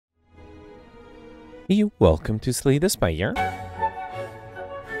Hey, welcome to Slay the Spire.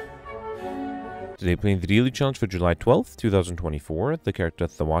 Today playing the daily challenge for July 12th, 2024. The character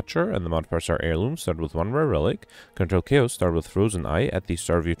The Watcher and the modifiers are Heirloom, start with 1 rare relic. Control Chaos, start with Frozen Eye. At the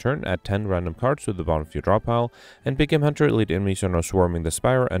start of your turn, add 10 random cards to the bottom of your draw pile. And Big Game Hunter, lead enemies on swarming the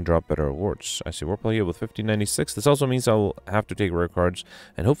Spire and drop better rewards. I see Warplay here with 1596. This also means I'll have to take rare cards,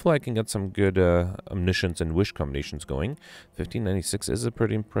 and hopefully I can get some good omniscience and wish combinations going. 1596 is a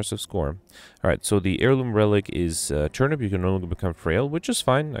pretty impressive score. Alright, so the Heirloom relic is Turnip. You can no longer become frail, which is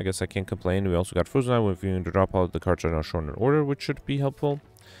fine. I guess I can't complain. We also got Frozen Eye when viewing the drop out. The cards are now shown in order, which should be helpful.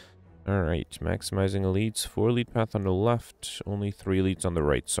 Alright, maximizing elites. 4 elite path on the left, only 3 elites on the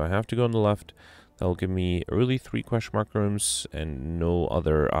right. So I have to go on the left. That'll give me early 3 question mark rooms and no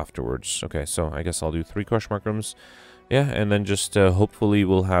other afterwards. Okay, so I guess I'll do 3 question mark rooms. Yeah, and then just hopefully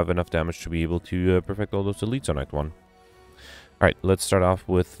we'll have enough damage to be able to perfect all those elites on Act 1. Alright, let's start off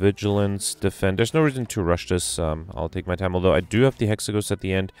with Vigilance, Defend. There's no reason to rush this. I'll take my time, although I do have the Hexaghost at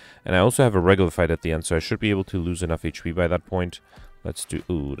the end, and I also have a regular fight at the end, so I should be able to lose enough HP by that point. Let's do...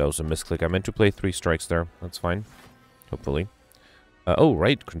 Ooh, that was a misclick. I meant to play 3 strikes there. That's fine. Hopefully. Oh,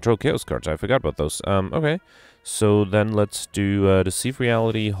 right. Control Chaos cards. I forgot about those. Okay. So then let's do Deceive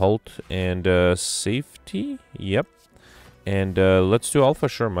Reality, Halt, and Safety. Yep. And let's do Alpha.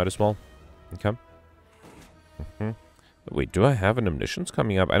 Sure, might as well. Okay. Wait, do I have an Omniscience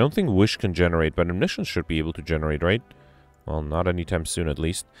coming up? I don't think Wish can generate, but Omniscience should be able to generate, right? Well, not anytime soon, at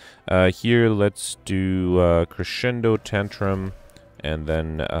least. Here, let's do Crescendo, Tantrum, and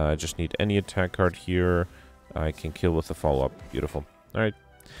then I just need any attack card here. I can kill with a follow-up. Beautiful. Alright.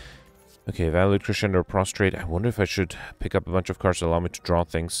 Okay, Evaluate, Crescendo, Prostrate. I wonder if I should pick up a bunch of cards that allow me to draw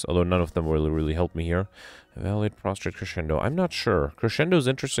things, although none of them will really help me here. Evaluate, Prostrate, Crescendo. I'm not sure. Crescendo is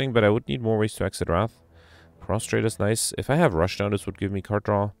interesting, but I would need more ways to exit Wrath. Prostrate is nice. If I have Rushdown, this would give me card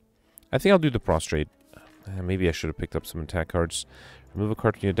draw. I think I'll do the Prostrate. Maybe I should have picked up some attack cards. Remove a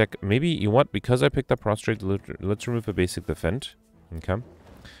card from your deck. Maybe, you know what? Because I picked up Prostrate, let's remove a basic Defend. Okay.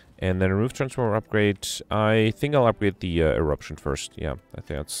 And then remove Transformer Upgrade. I think I'll upgrade the Eruption first. Yeah, I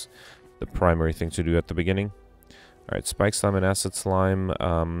think that's the primary thing to do at the beginning. Alright, Spike Slime and Acid Slime.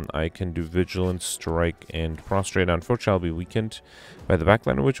 I can do Vigilance, Strike, and Prostrate. Unfortunately, I'll be weakened by the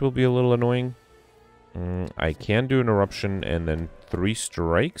backliner, which will be a little annoying. I can do an Eruption and then 3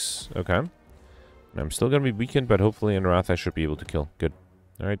 strikes. Okay. And I'm still going to be weakened, but hopefully in Wrath I should be able to kill. Good.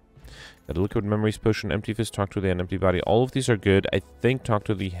 Alright. Got a Liquid Memories Potion, Empty Fist, Talk to the Hand, Empty Body. All of these are good. I think Talk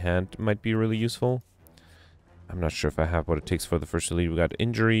to the Hand might be really useful. I'm not sure if I have what it takes for the first elite. We got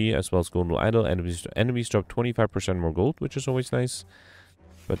Injury as well as Golden Idol. Enemies drop 25% more gold, which is always nice.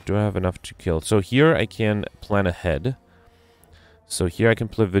 But do I have enough to kill? So here I can plan ahead. So here I can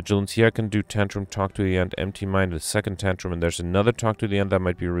play Vigilance, here I can do Tantrum, Talk to the End, Empty Mind, the second Tantrum, and there's another Talk to the End that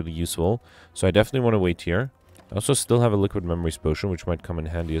might be really useful. So I definitely want to wait here. I also still have a Liquid Memories Potion, which might come in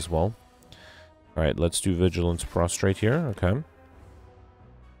handy as well. Alright, let's do Vigilance, Prostrate here, okay.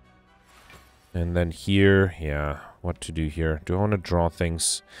 And then here, yeah, what to do here? Do I want to draw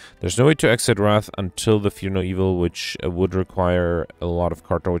things? There's no way to exit Wrath until the Fear No Evil, which would require a lot of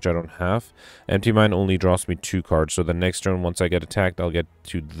card draw, which I don't have. Empty Mind only draws me 2 cards, so the next turn, once I get attacked, I'll get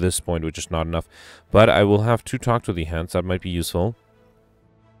to this point, which is not enough. But I will have 2 Talk to the Hands, that might be useful.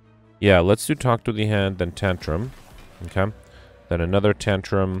 Yeah, let's do Talk to the Hand, then Tantrum. Okay. Then another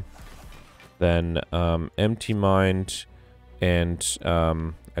Tantrum. Then Empty Mind, and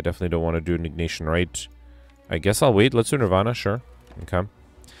I definitely don't want to do an Ignition Right. I guess I'll wait. Let's do Nirvana, sure. Okay.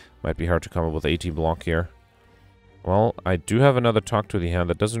 Might be hard to come up with 80 block here. Well, I do have another Talk to the Hand.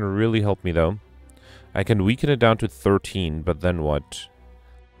 That doesn't really help me, though. I can weaken it down to 13, but then what?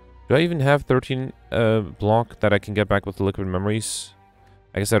 Do I even have 13 block that I can get back with the Liquid Memories?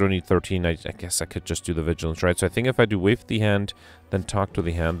 I guess I don't need 13. I guess I could just do the Vigilance, right? So I think if I do Wave the Hand, then Talk to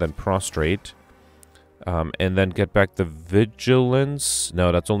the Hand, then Prostrate, and then get back the Vigilance.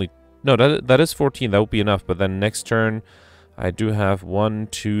 No, that's only... No, that is 14. That would be enough. But then next turn, I do have 1,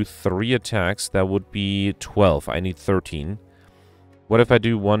 2, 3 attacks. That would be 12. I need 13. What if I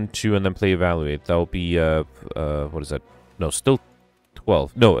do 1, 2, and then play Evaluate? That would be, what is that? No, still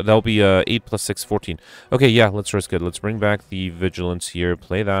 12. No, that will be 8 plus 6, 14. Okay, yeah, let's risk it. Let's bring back the Vigilance here.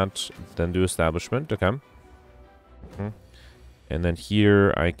 Play that, then do Establishment. Okay. And then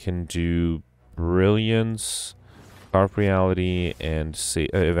here I can do Brilliance, Carve Reality, and say,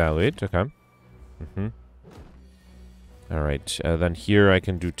 Evaluate. Okay. Alright, then here I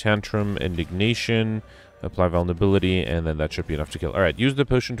can do Tantrum, Indignation, apply Vulnerability, and then that should be enough to kill. Alright, use the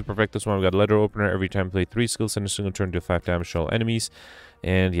potion to perfect this one. We've got Letter Opener. Every time play 3 skills in a single turn, do 5 damage to all enemies.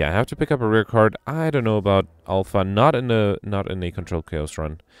 And yeah, I have to pick up a rare card. I don't know about Alpha, not in a Control Chaos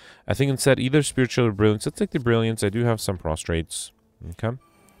run. I think instead either Spiritual or Brilliance. Let's take the Brilliance. I do have some Prostrates. Okay.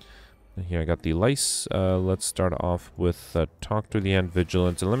 And here I got the Lice. Let's start off with Talk to the Hand,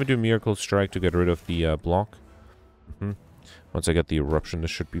 Vigilance. And let me do Miracle Strike to get rid of the block. Once I get the Eruption, this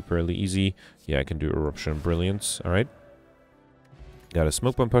should be fairly easy. Yeah, I can do Eruption and Brilliance. Alright. Got a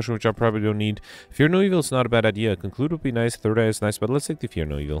Smoke Bomb Potion, which I probably don't need. Fear No Evil is not a bad idea. Conclude would be nice. Third Eye is nice, but let's take the Fear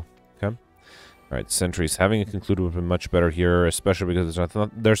No Evil. Okay. Alright, Sentries. Having a Conclude would be much better here, especially because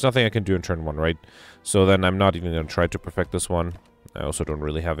there's nothing I can do in turn 1, right? So then I'm not even going to try to perfect this one. I also don't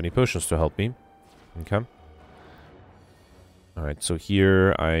really have any potions to help me. Okay. Alright, so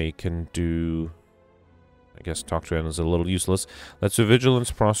here I can do... I guess Talk to Hand is a little useless. Let's do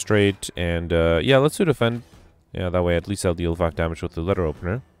Vigilance, Prostrate, and yeah, let's do Defend. Yeah, that way at least I'll deal 5 damage with the Letter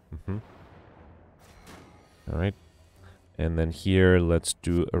Opener. Alright. And then here, let's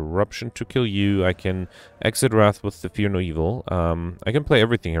do Eruption to kill you. I can exit Wrath with the Fear No Evil. I can play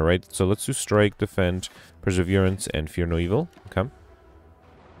everything here, right? So let's do Strike, Defend, Perseverance, and Fear No Evil. Okay.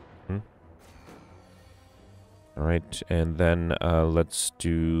 Alright, and then let's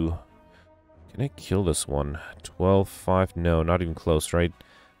do... Can I kill this one? 12, 5? No, not even close, right?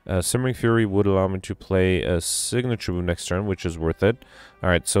 Simmering Fury would allow me to play a signature move next turn, which is worth it.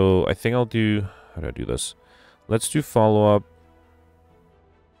 Alright, so I think I'll do... How do I do this? Let's do Follow-Up.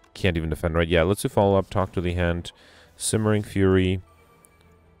 Can't even defend, right? Yeah, let's do Follow-Up, Talk to the Hand, Simmering Fury,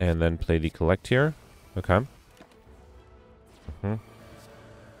 and then play the Collect here. Okay.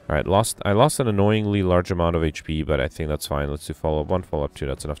 Alright, I lost an annoyingly large amount of HP, but I think that's fine. Let's do Follow-Up 1, Follow-Up 2.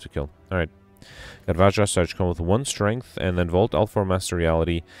 That's enough to kill. Alright. Got Vajra Sarge come with 1 strength, and then Vault Alpha or Master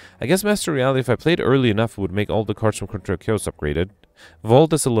Reality. I guess Master Reality, if I played early enough, would make all the cards from Control Chaos upgraded.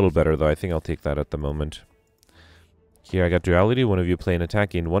 Vault is a little better, though. I think I'll take that at the moment. Here I got Duality. One of you play an attack,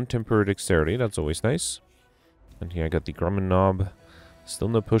 gain 1 temporary dexterity. That's always nice. And here I got the Grumman Knob. Still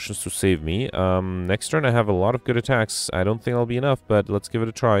no potions to save me. Next turn I have a lot of good attacks. I don't think I'll be enough, but let's give it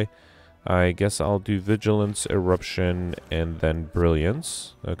a try. I guess I'll do Vigilance, Eruption, and then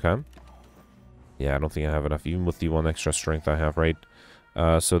Brilliance. Okay. Yeah, I don't think I have enough, even with the 1 extra strength I have, right?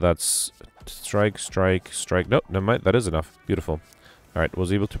 So that's Strike, Strike, Strike. Nope, never mind. That is enough. Beautiful. Alright,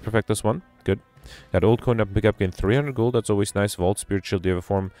 was able to perfect this one. Good. Got Old Coin up and pick up, gain 300 gold. That's always nice. Vault, Spirit Shield, Deva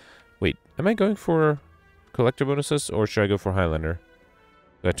Form. Wait, am I going for collector bonuses, or should I go for Highlander?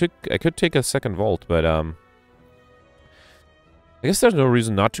 I could take a second Vault, but I guess there's no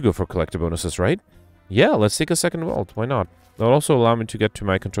reason not to go for collector bonuses, right? Yeah, let's take a second Vault. Why not? That'll also allow me to get to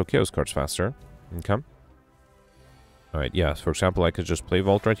my Control Chaos cards faster. Okay. Alright, yeah. For example, I could just play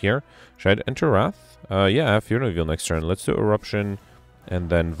Vault right here. Should I enter Wrath? Yeah, I have Fear No Evil next turn. Let's do Eruption and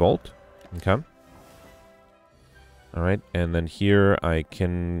then Vault. Okay. Alright, and then here I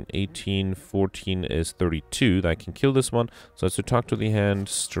can... 18, 14 is 32. I can kill this one. So let's do Talk to the Hand,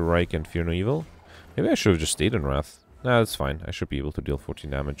 Strike, and Fear No Evil. Maybe I should have just stayed in Wrath. Nah, that's fine. I should be able to deal 14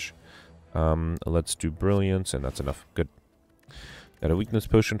 damage. Let's do Brilliance, and that's enough. Good. Got a Weakness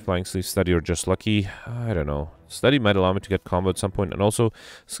Potion, Flying Sleeve, Study, or just Lucky. I don't know. Study might allow me to get combo at some point, and also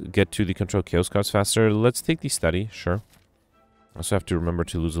get to the Control Chaos cards faster. Let's take the Study, sure. Also have to remember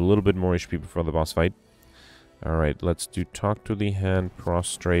to lose a little bit more HP before the boss fight. Alright, let's do Talk to the Hand,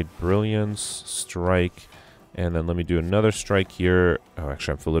 Prostrate, Brilliance, Strike, and then let me do another Strike here. Oh,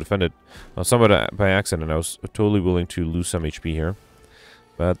 actually, I'm fully defended. Somewhat by accident, I was totally willing to lose some HP here.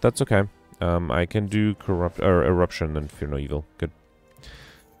 But that's okay. I can do Eruption and Fear No Evil. Good.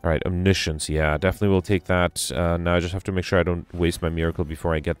 Alright, Omniscience. Yeah, definitely will take that. Now I just have to make sure I don't waste my Miracle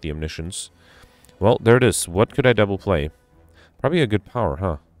before I get the Omniscience. Well, there it is. What could I double play? Probably a good power,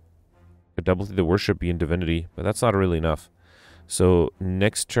 huh? Could double the Worship, be in Divinity, but that's not really enough. So,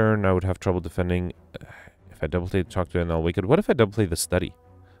 next turn I would have trouble defending. If I double play Talk to Hand, I'll Wake It. What if I double play the Study?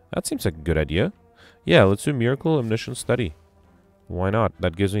 That seems like a good idea. Yeah, let's do Miracle, Omniscience, Study. Why not?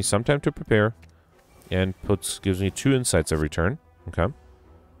 That gives me some time to prepare. And gives me 2 insights every turn. Okay.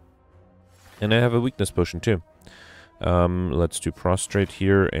 And I have a Weakness Potion too. Let's do Prostrate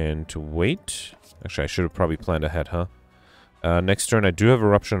here and to wait. Actually, I should have probably planned ahead, huh? Next turn, I do have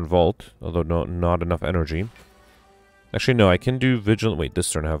Eruption and Vault, although not enough energy. Actually, no, I can do Vigilance. Wait,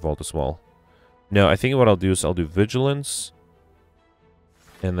 this turn I have Vault as well. No, I think what I'll do is I'll do Vigilance,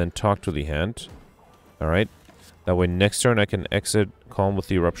 and then Talk to the Hand. Alright. That way, next turn I can exit Calm with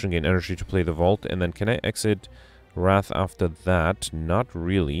the Eruption, gain energy to play the Vault, and then can I exit Wrath after that? Not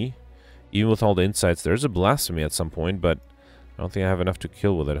really. Even with all the insights, there's a Blasphemy at some point, but I don't think I have enough to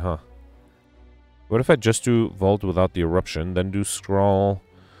kill with it, huh? What if I just do Vault without the Eruption, then do Scrawl,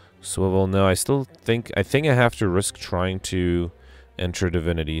 Swivel? No, I think I have to risk trying to enter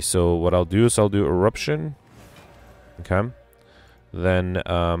divinity. So what I'll do is I'll do eruption. Okay. Then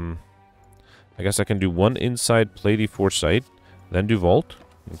I guess I can do one inside, play the foresight, then do vault.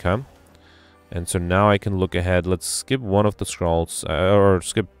 Okay. And so now I can look ahead. Let's skip one of the scrolls, or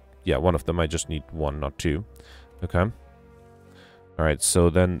skip, yeah, one of them. I just need one, not two. Okay. Alright, so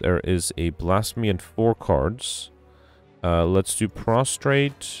then there is a blasphemy and 4 cards. Let's do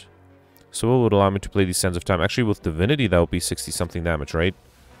prostrate. So what would allow me to play these Sands of Time? Actually, with divinity, that would be 60-something damage, right?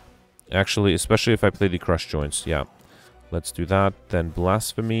 Actually, especially if I play the crush joints, yeah. Let's do that. Then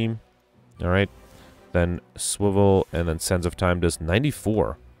blasphemy. Alright. Then swivel, and then Sands of Time does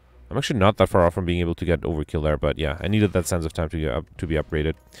 94. I'm actually not that far off from being able to get overkill there, but yeah, I needed that Sands of Time to be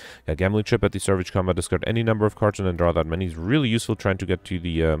upgraded. Yeah, gambling chip at the start of each combat, discard any number of cards and then draw that many. It's really useful trying to get to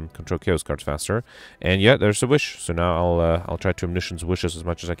the control chaos cards faster. And yeah, there's a wish. So now I'll try to omniscience wishes as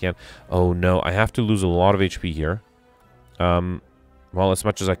much as I can. Oh no, I have to lose a lot of HP here. Well, as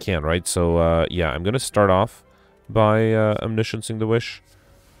much as I can, right? So yeah, I'm gonna start off by omnisciencing the wish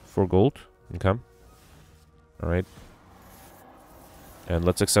for gold. Okay. All right. And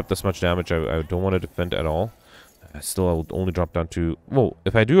let's accept this much damage. I don't want to defend at all. Still, I will only drop down to... Well,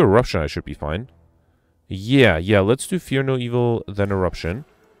 if I do Eruption, I should be fine. Yeah, let's do Fear No Evil, then Eruption.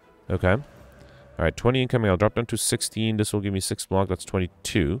 Okay. Alright, 20 incoming. I'll drop down to 16. This will give me 6 block. That's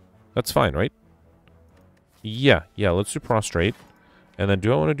 22. That's fine, right? Yeah, let's do Prostrate. And then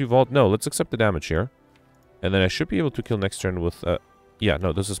do I want to do Vault? No, let's accept the damage here. And then I should be able to kill next turn with... yeah,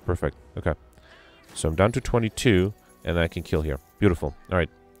 no, this is perfect. Okay. So I'm down to 22. And I can kill here. Beautiful. Alright.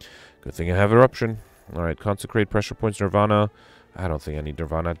 Good thing I have Eruption. Alright, Consecrate, Pressure Points, Nirvana. I don't think I need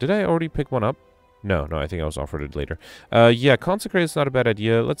Nirvana. Did I already pick one up? No, I think I was offered it later. Yeah, Consecrate is not a bad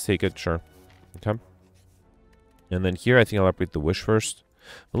idea. Let's take it, sure. Okay. And then here, I think I'll upgrade the Wish first.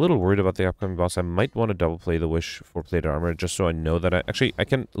 I'm a little worried about the upcoming boss. I might want to double play the Wish for Plated Armor, just so I know that I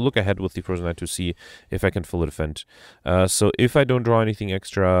can look ahead with the Frozen Knight to see if I can fully defend. So if I don't draw anything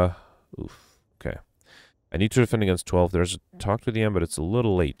extra... Oof. Okay. I need to defend against 12. There's a Talk to the End, but it's a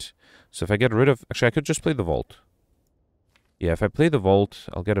little late. So if I get rid of... Actually, I could just play the Vault. Yeah, if I play the Vault,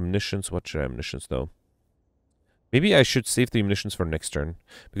 I'll get Omniscience. What should I Omniscience, though? Maybe I should save the Omniscience for next turn.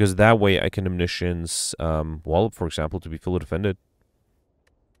 Because that way I can Omniscience Wallop, for example, to be fully defended.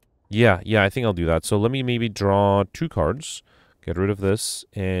 Yeah, I think I'll do that. So let me maybe draw 2 cards. Get rid of this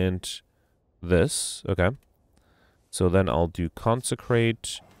and this. Okay. So then I'll do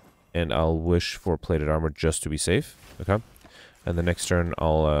Consecrate... And I'll wish for Plated Armor just to be safe. Okay. And the next turn,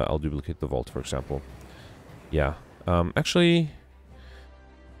 I'll duplicate the Vault, for example. Yeah. Actually,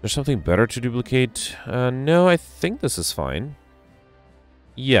 there's something better to duplicate. No, I think this is fine.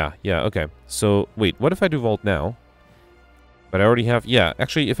 Yeah, okay. So, wait, what if I do Vault now? But I already have... Yeah,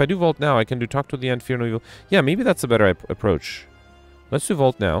 actually, if I do Vault now, I can do Talk to the End, Fear No Evil. Yeah, maybe that's a better approach. Let's do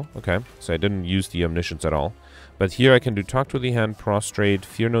Vault now. Okay. So I didn't use the Omniscience at all. But here I can do Talk to the Hand, Prostrate,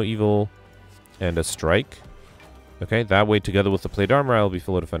 Fear No Evil, and a Strike. Okay, that way together with the Plate Armor, I'll be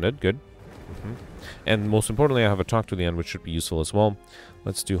fully defended. Good. And most importantly, I have a Talk to the End, which should be useful as well.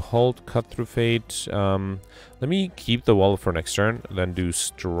 Let's do Halt, Cut Through Fate. Let me keep the Wall for next turn, then do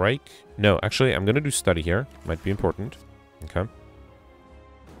Strike. No, actually, I'm going to do Study here. Might be important. Okay.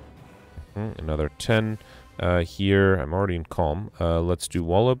 Another 10. Here, I'm already in Calm. Let's do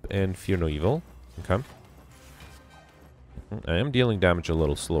Wallop and Fear No Evil. Okay. I am dealing damage a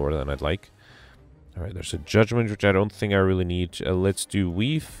little slower than I'd like. Alright, there's a Judgment, which I don't think I really need. Let's do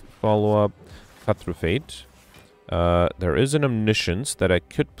Weave, Follow-Up, Cut Through Fate. There is an Omniscience that I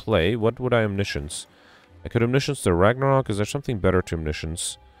could play. What would I Omniscience? I could Omniscience the Ragnarok. Is there something better to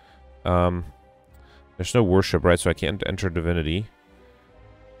Omniscience? There's no Worship, right? So I can't enter Divinity.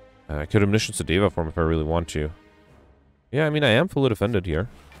 I could Omniscience the Deva form if I really want to. Yeah, I mean, I am fully defended here.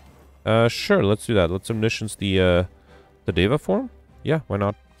 Sure, let's do that. Let's Omniscience the Deva form? Yeah, why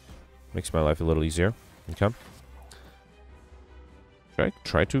not? Makes my life a little easier. Okay.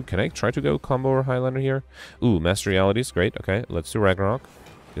 Can I try to go combo or Highlander here? Ooh, Master Reality is great. Okay, let's do Ragnarok.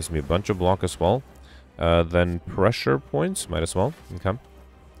 Gives me a bunch of block as well. Then Pressure Points, might as well. Okay.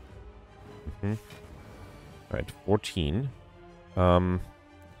 Alright, 14. I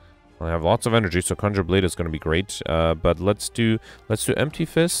have lots of energy, so Conjure Blade is going to be great. But let's do Empty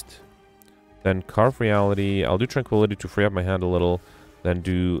Fist. Then Carve Reality. I'll do Tranquility to free up my hand a little. Then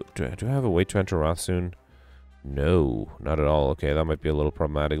do I have a way to enter Wrath soon? No, not at all. Okay, that might be a little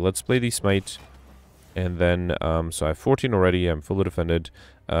problematic. Let's play the Smite. And then, so I have 14 already. I'm fully defended.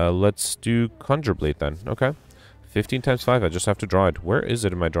 Let's do Conjure Blade then. Okay. 15 times 5. I just have to draw it. Where is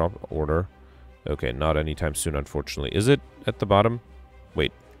it in my drop order? Okay, not anytime soon, unfortunately. Is it at the bottom?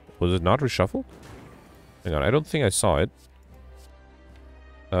 Wait, was it not reshuffled? Hang on, I don't think I saw it.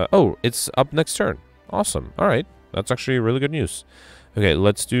 Oh, it's up next turn. Awesome. All right. That's actually really good news. Okay,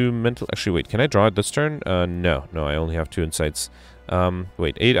 let's do mental... Actually, wait. Can I draw it this turn? No. No, I only have 2 insights.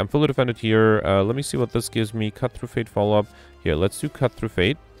 Wait. 8. I'm fully defended here. Let me see what this gives me. Cut through fate follow-up. Here, let's do cut through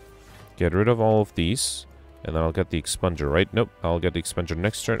fate. Get rid of all of these. And then I'll get the expunger, right? Nope. I'll get the expunger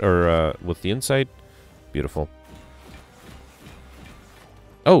next turn. Or, with the insight. Beautiful.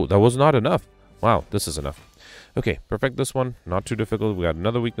 Oh, that was not enough. Wow, this is enough. Okay, perfect this one. Not too difficult. We got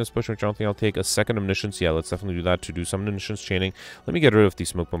another weakness push, which I don't think I'll take. A second omniscience. Yeah, let's definitely do that to do some omniscience chaining. Let me get rid of the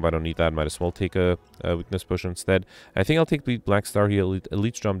smoke bomb. I don't need that. Might as well take a weakness push instead. I think I'll take Bleed Black Star here.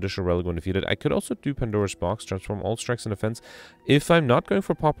 Elite Drum, additional relic when defeated. I could also do Pandora's Box, transform all strikes in defense. If I'm not going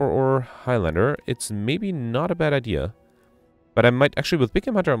for Pauper or Highlander, it's maybe not a bad idea. But I might... Actually, with Big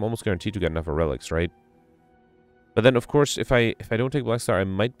Game Hunter, I'm almost guaranteed to get enough relics, right? But then, of course, if I don't take Black Star, I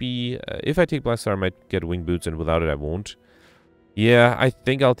might be... if I take Black Star, I might get Wing Boots, and without it, I won't. Yeah, I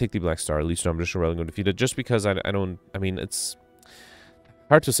think I'll take the Black Star. At least I'm just really going to defeat it. Just because I don't... I mean, it's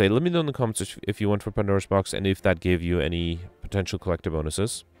hard to say. Let me know in the comments if you went for Pandora's Box, and if that gave you any potential collector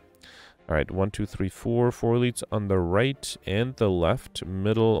bonuses. Alright, 1, 2, 3, 4. 4 elites on the right and the left.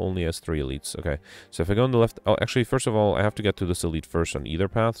 Middle only has 3 elites. Okay, so if I go on the left... Oh, actually, first of all, I have to get to this elite first on either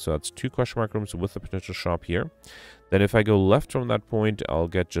path. So that's 2 question mark rooms with the potential shop here. Then if I go left from that point, I'll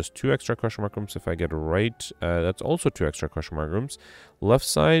get just 2 extra question mark rooms. If I get right, that's also 2 extra question mark rooms. Left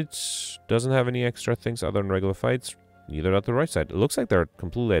side doesn't have any extra things other than regular fights. Neither at the right side. It looks like they're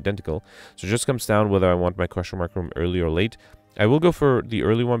completely identical. So it just comes down whether I want my question mark room early or late. I will go for the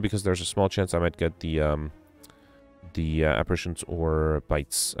early one because there's a small chance I might get the apparitions or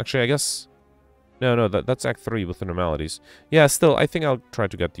bites. Actually, I guess... No, that's Act 3 with the normalities. Yeah, still, I think I'll try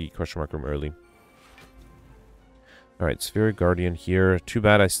to get the question mark room early. Alright, Sphere Guardian here. Too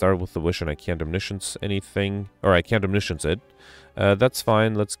bad I started with the Wish and I can't Omniscience anything. Or I can't Omniscience it. That's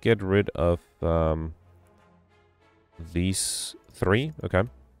fine. Let's get rid of these 3. Okay.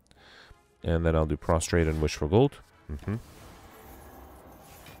 And then I'll do Prostrate and Wish for Gold.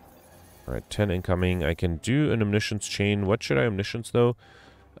 Alright, 10 incoming. I can do an Omniscience chain. What should I Omniscience, though?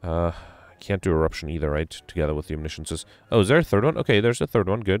 I can't do Eruption either, right? Together with the Omnisciences. Oh, is there a third one? Okay, there's a third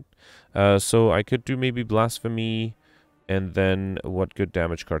one. Good. So I could do maybe Blasphemy. And then, what good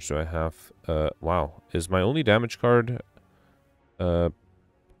damage cards do I have? Wow. Is my only damage card... Wait,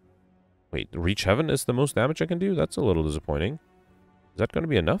 Reach Heaven is the most damage I can do? That's a little disappointing. Is that going to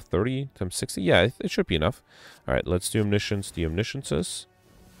be enough? 30 times 60? Yeah, it should be enough. Alright, let's do Omniscience, the Omnisciences.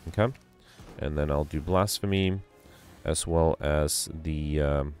 Okay. And then I'll do Blasphemy, as well as the,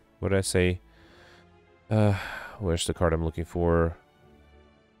 what did I say? Where's the card I'm looking for?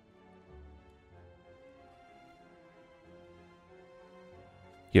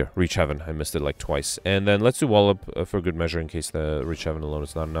 Here, Reach Heaven. I missed it like twice. And then let's do Wallop for good measure in case the Reach Heaven alone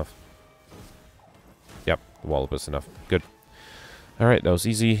is not enough. Yep, Wallop is enough. Good. Alright, that was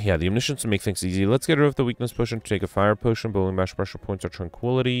easy. Yeah, the Omniscience to make things easy. Let's get rid of the Weakness Potion to take a Fire Potion. Bowling Bash, Pressure Points, or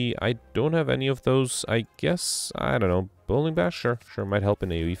Tranquility. I don't have any of those. I guess, I don't know. Bowling Bash? Sure. Sure, might help in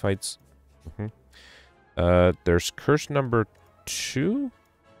AoE fights. There's Curse number 2?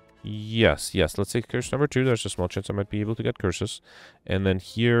 Yes. Let's take Curse number 2. There's a small chance I might be able to get Curses. And then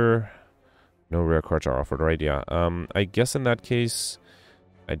here... No rare cards are offered, right? Yeah. I guess in that case,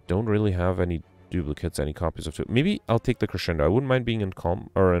 I don't really have any duplicates, any copies of 2. Maybe I'll take the Crescendo. I wouldn't mind being in Calm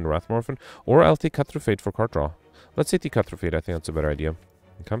or in Wrathmorphin. Or I'll take Cut Through Fate for card draw. Let's take the Cut Through Fate. I think that's a better idea.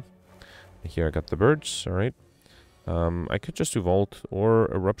 Okay. Here I got the birds. Alright. I could just do Vault or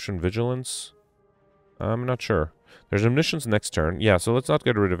Eruption Vigilance. I'm not sure. There's Omniscience next turn. Yeah, so let's not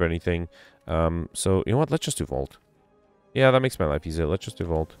get rid of anything. So, you know what? Let's just do Vault. Yeah, that makes my life easier. Let's just do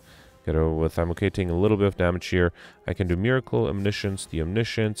Vault. Get over with. I'm okay taking a little bit of damage here. I can do Miracle, Omniscience, the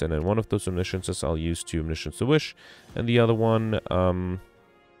Omniscience, and then one of those Omnisciences I'll use to Omniscience the Wish. And the other one,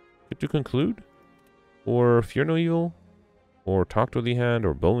 to Conclude? Or Fear No Evil? Or Talk to the Hand?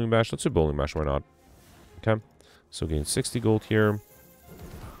 Or Bowling Bash? Let's do Bowling Bash, why not? Okay. So gain 60 gold here.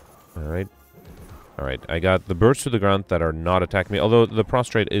 Alright. Alright, I got the birds to the ground that are not attacking me. Although the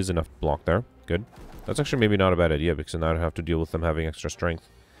Prostrate is enough block there. Good. That's actually maybe not a bad idea because now I don't have to deal with them having extra strength.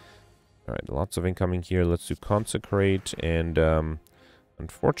 Alright, lots of incoming here. Let's do Consecrate. And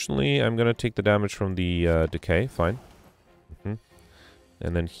unfortunately, I'm going to take the damage from the Decay. Fine.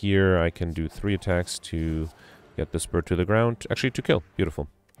 And then here I can do 3 attacks to get this bird to the ground. Actually, to kill. Beautiful.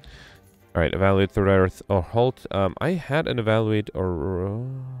 Alright, Evaluate, Third Eye, or Halt. I had an Evaluate, or...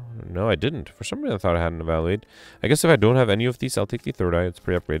 no, I didn't. For some reason, I thought I had an Evaluate. I guess if I don't have any of these, I'll take the Third Eye. It's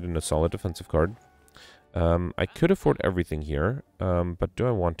pre-upgraded and a solid defensive card. I could afford everything here, but do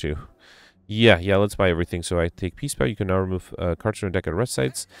I want to? Yeah, let's buy everything. So I take Peace Spell. You can now remove cards from the deck at rest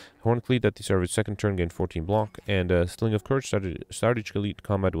sites. Horn Cleat at the start of its second turn, gain 14 block. And Sling of Courage, start each elite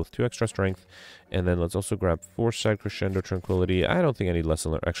combat with 2 extra strength. And then let's also grab Foresight, Crescendo, Tranquility. I don't think I need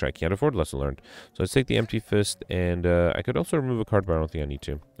Lesson Learned. Actually, I can't afford Lesson Learned. So let's take the Empty Fist. And I could also remove a card, but I don't think I need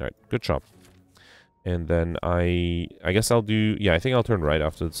to. Alright, good job. And then I guess I'll do... Yeah, I think I'll turn right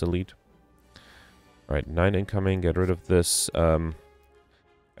after this elite. Alright, 9 incoming. Get rid of this...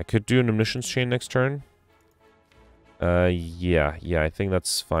 I could do an Omniscience Chain next turn. Yeah, I think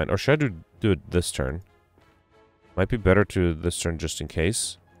that's fine. Or should I do it this turn? Might be better to this turn just in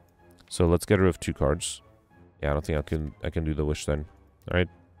case. So let's get rid of 2 cards. Yeah, I don't think I can do the wish then. Alright.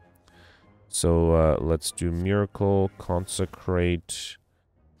 So let's do Miracle, Consecrate.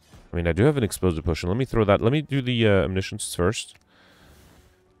 I mean, I do have an Explosive Potion. Let me throw that. Let me do the Omniscience first.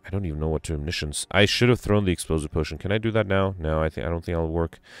 I don't even know what to Omniscience. I should have thrown the Explosive Potion. Can I do that now? No, I don't think that'll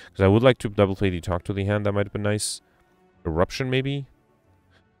work. Because I would like to double play the Talk to the Hand. That might have been nice. Eruption, maybe?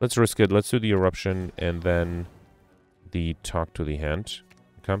 Let's risk it. Let's do the Eruption and then the Talk to the Hand.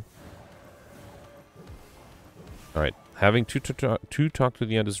 Okay. Alright. Having two Talk to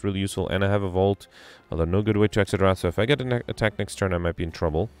the Hand is really useful. And I have a Vault. Although no good way to exit Wrath. So if I get an attack next turn, I might be in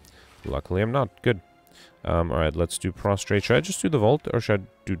trouble. Luckily, I'm not. Good. Alright, let's do Prostrate. Should I just do the Vault, or should I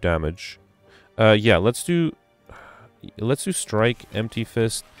do damage? Yeah, let's do Strike, Empty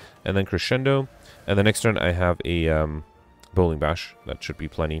Fist, and then Crescendo. And the next turn I have a Bowling Bash. That should be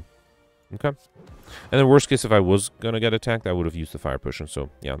plenty. Okay. And then worst case, if I was gonna get attacked, I would have used the Fire Potion. So,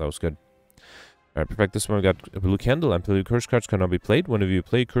 yeah, that was good. Alright, perfect. This one we got a blue candle. Until your curse cards cannot be played. Whenever you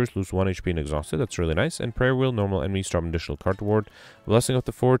play curse, lose 1 HP and exhausted. That's really nice. And Prayer Wheel, normal enemies drop an additional card reward. Blessing of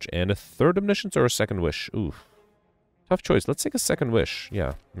the Forge, and a third Omniscience or a second wish. Ooh. Tough choice. Let's take a second wish.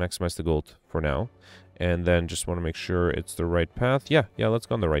 Yeah, maximize the gold for now. And then just want to make sure it's the right path. Yeah, let's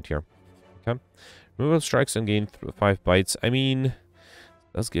go on the right here. Okay. Removal strikes and gain 5 bites. I mean,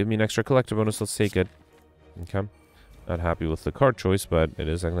 does give me an extra collector bonus. Let's take it. Okay. Not happy with the card choice, but it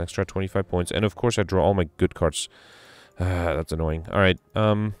is an extra 25 points. And of course, I draw all my good cards. That's annoying. Alright,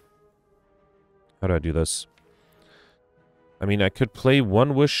 how do I do this? I mean, I could play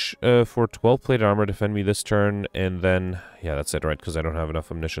 1 wish for 12 plated armor, defend me this turn, and then... Yeah, that's it, right? Because I don't have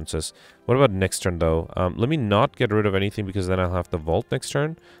enough Omnisciences. What about next turn, though? Let me not get rid of anything, because then I'll have to Vault next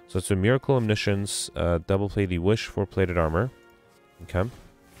turn. So it's a Miracle Omniscience, double play the wish for plated armor. Okay.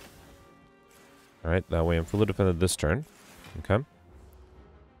 Alright, that way I'm fully defended this turn. Okay.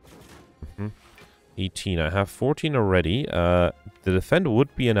 18. I have 14 already. The defend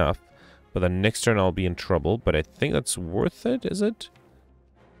would be enough, but the next turn I'll be in trouble. But I think that's worth it, is it?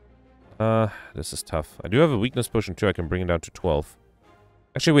 This is tough. I do have a weakness potion too. I can bring it down to 12.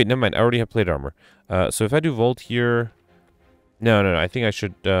 Actually, wait, never mind. I already have plate armor. So if I do Vault here... No. I think I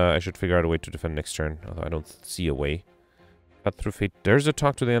should figure out a way to defend next turn. Although I don't see a way. Cut through fate. There's a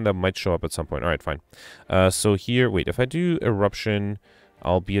Talk to the End that might show up at some point. Alright, fine. So here, wait, if I do Eruption,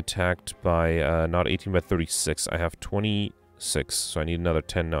 I'll be attacked by not 18 but 36. I have 26, so I need another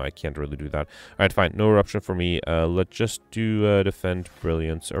 10. No, I can't really do that. Alright, fine. No Eruption for me. Let's just do Defend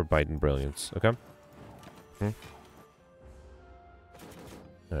Brilliance or Bite and Brilliance. Okay?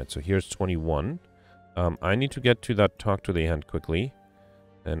 Alright, so here's 21. I need to get to that Talk to the Hand quickly.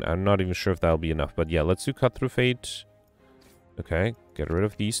 And I'm not even sure if that'll be enough. But yeah, let's do Cut Through Fate. Okay, get rid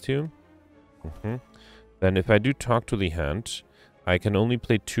of these 2. Then if I do Talk to the Hand, I can only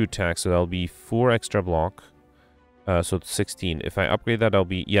play 2 attacks, so that'll be 4 extra block. So it's 16. If I upgrade that, I'll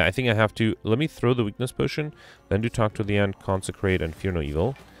be... Yeah, I think I have to... Let me throw the Weakness Potion, then do Talk to the Hand, Consecrate, and Fear No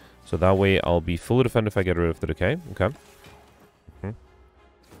Evil. So that way I'll be fully defended if I get rid of the Decay. Okay.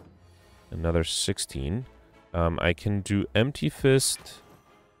 Another 16. I can do Empty Fist.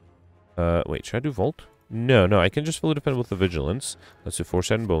 Wait, should I do Vault? No, I can just fully defend with the Vigilance. Let's do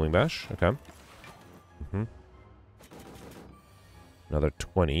Foresight and Bowling Bash. Okay. Another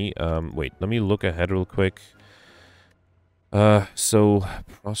 20. Wait, let me look ahead real quick. So,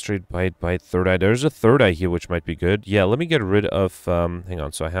 Prostrate, Bite, Third Eye. There's a Third Eye here, which might be good. Yeah, let me get rid of, hang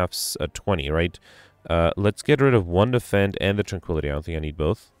on, so I have a 20, right? Let's get rid of 1 Defend and the Tranquility. I don't think I need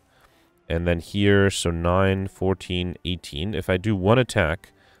both. And then here, so 9, 14, 18. If I do 1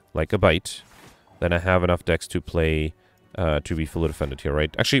 attack, like a Bite... Then I have enough decks to play, to be fully defended here, right?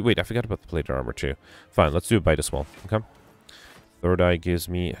 Actually, wait, I forgot about the plated armor too. Fine, let's do a Bite as well, okay? Third Eye gives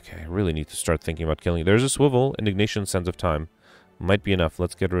me... Okay, I really need to start thinking about killing. There's a Swivel, Indignation, Sense of Time. Might be enough.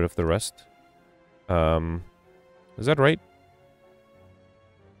 Let's get rid of the rest. Is that right?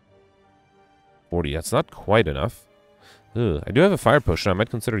 40, that's not quite enough. Ugh, I do have a Fire Potion. I might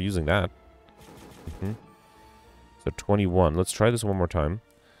consider using that. So 21. Let's try this one more time.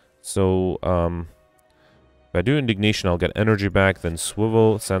 So, if I do Indignation, I'll get energy back, then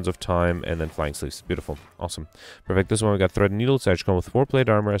Swivel, Sands of Time, and then Flying Sleeves. Beautiful. Awesome. Perfect. This one we got Thread and Needle. Edge come with 4 plate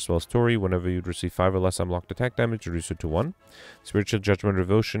armor as well as Tori. Whenever you'd receive 5 or less unlocked attack damage, reduce it to 1. Spiritual Judgment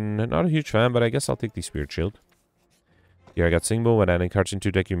Devotion. Not a huge fan, but I guess I'll take the Spirit Shield. Here I got Singbo. When adding cards into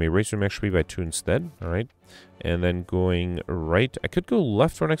deck, you may raise your max speed by 2 instead. Alright. And then going right. I could go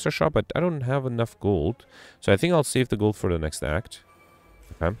left for an extra shot, but I don't have enough gold. So I think I'll save the gold for the next act.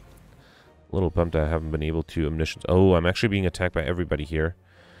 Okay. A little bummed I haven't been able to omniscience. Oh, I'm actually being attacked by everybody here.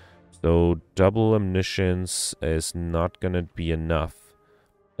 So double omniscience is not going to be enough.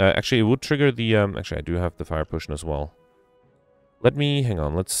 Actually, it would trigger the... actually, I do have the fire potion as well. Let me... Hang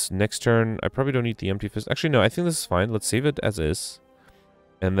on. Let's... Next turn... I probably don't need the empty fist. Actually, no. I think this is fine. Let's save it as is.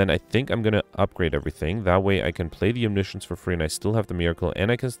 And then I think I'm going to upgrade everything. That way I can play the omniscience for free and I still have the miracle. And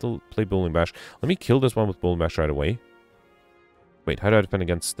I can still play Bowling Bash. Let me kill this one with Bowling Bash right away. Wait, how do I defend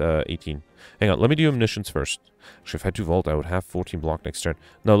against 18? Hang on, let me do Omniscience first. Actually, if I do Vault, I would have 14 block next turn.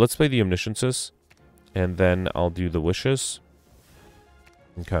 No, let's play the Omnisciences. And then I'll do the Wishes.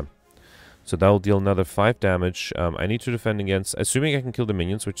 Okay. So that'll deal another 5 damage. I need to defend against... Assuming I can kill the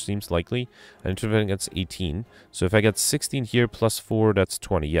minions, which seems likely. I need to defend against 18. So if I get 16 here plus 4, that's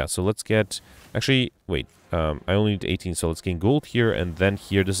 20. Yeah, so let's get... Actually, wait. I only need 18, so let's gain gold here. And then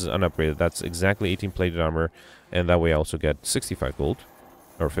here, this is unupgraded. That's exactly 18 plated armor. And that way I also get 65 gold.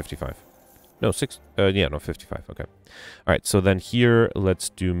 Or 55. No, 55. Okay. Alright, so then here, let's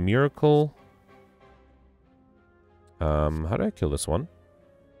do Miracle. How did I kill this one?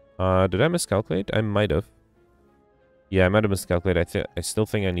 Did I miscalculate? I might have. Yeah, I might have miscalculated. I still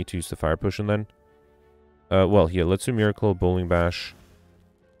think I need to use the Fire Potion then. Well, here, let's do Miracle, Bowling Bash.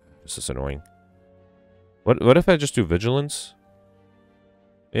 This is annoying. What if I just do Vigilance?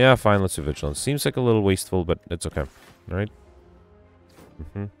 Yeah, fine, let's do Vigilance. Seems like a little wasteful, but it's okay. Alright.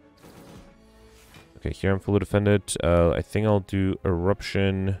 Okay, here I'm fully defended. I think I'll do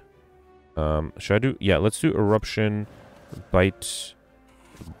Eruption. Should I do... Yeah, let's do Eruption, Bite,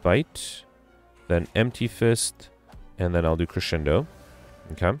 then Empty Fist, and then I'll do Crescendo.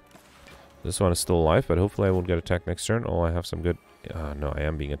 Okay. This one is still alive, but hopefully I won't get attacked next turn. Oh, I have some good... no, I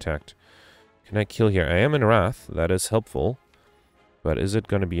am being attacked. Can I kill here? I am in Wrath. That is helpful. But is it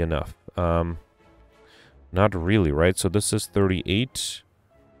going to be enough? Not really, right? So this is 38,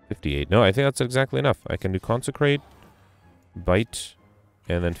 58. No, I think that's exactly enough. I can do Consecrate, Bite,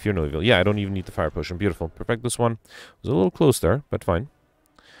 and then Fear No Evil. Yeah, I don't even need the Fire Potion. Beautiful. Perfect. This one was a little close there, but fine.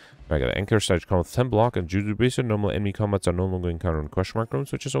 I got an Anchor, Stage Come with 10 block, and Juju Bracer. Normal enemy combats are no longer encountered in question mark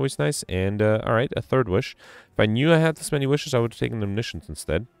rooms, which is always nice. And, alright, a third wish. If I knew I had this many wishes, I would have taken Omniscience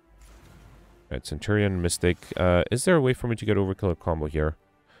instead. Alright, Centurion, Mystic. Is there a way for me to get Overkill or combo here?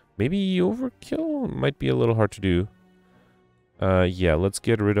 Maybe Overkill might be a little hard to do. Yeah, let's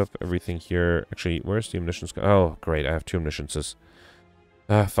get rid of everything here. Actually, where's the Omniscience? Oh, great, I have 2 Omnisciences.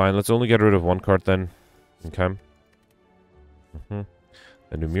 Fine, let's only get rid of 1 card then. Okay.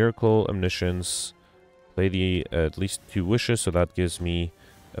 And do Miracle, Omniscience. Play the at least 2 wishes, so that gives me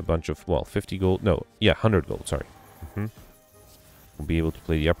a bunch of, well, 50 gold. No, yeah, 100 gold, sorry. Won't be able to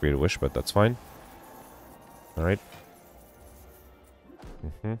play the upgraded wish, but that's fine. Alright.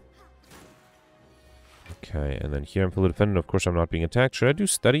 Okay, and then here I'm fully defended. Of course, I'm not being attacked. Should I do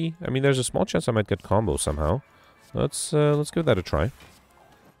Study? I mean, there's a small chance I might get combo somehow. Let's give that a try.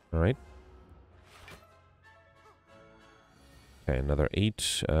 Alright. Okay, another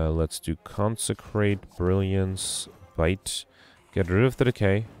 8. Let's do Consecrate, Brilliance, Bite. Get rid of the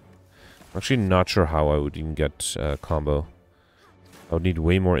Decay. I'm actually not sure how I would even get combo. I would need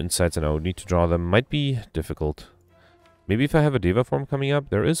way more insights and I would need to draw them. Might be difficult. Maybe if I have a Deva form coming up.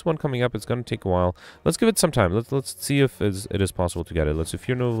 There is one coming up. It's going to take a while. Let's give it some time. Let's see if it is possible to get it. Let's do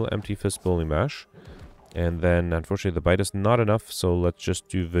Fear Novel, Empty Fist, Bowling Bash. And then, unfortunately, the Bite is not enough. So let's just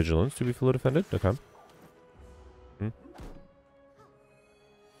do Vigilance to be fully defended. Okay.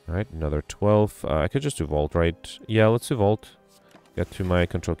 Alright, another 12. I could just do Vault, right? Yeah, let's do Vault. Get to my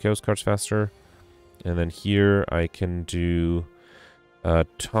Control Chaos cards faster. And then here I can do...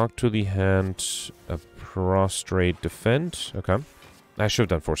 talk to the hand, Prostrate, Defend. Okay. I should have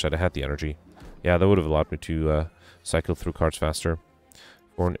done Foresight. I had the energy. Yeah, that would have allowed me to cycle through cards faster.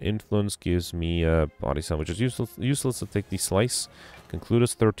 Foreign Influence gives me Body Slam, which is useless to take the Slice. Conclude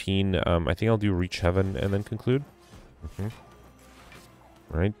is 13. I think I'll do Reach Heaven and then conclude.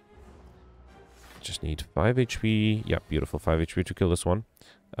 Right. Just need 5 HP. Yeah, beautiful. 5 HP to kill this one.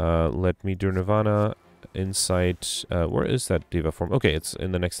 Let me do Nirvana. Insight. Where is that Deva form? Okay, it's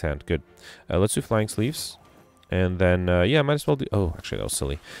in the next hand. Good. Let's do Flying Sleeves. And then, yeah, might as well do... Oh, actually, that was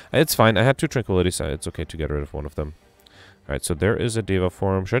silly. It's fine. I had 2 Tranquility, so it's okay to get rid of one of them. Alright, so there is a Deva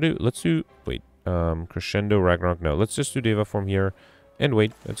form. Should I do... Let's do... Wait. Crescendo, Ragnarok. No, let's just do Deva form here. And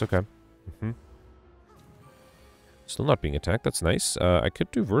wait. It's okay. Still not being attacked. That's nice. I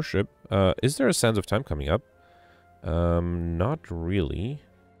could do Worship. Is there a Sands of Time coming up? Not really.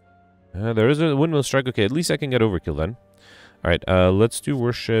 There is a Windmill Strike. Okay, at least I can get Overkill then. Alright, let's do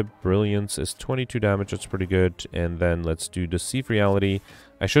Worship. Brilliance is 22 damage. That's pretty good. And then let's do Deceive Reality.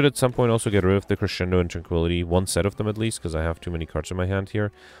 I should at some point also get rid of the Crescendo and Tranquility. One set of them at least, because I have too many cards in my hand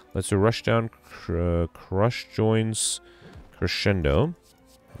here. Let's do Rush Down, Crush Joins, Crescendo.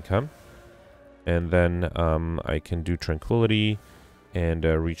 Okay. And then I can do Tranquility and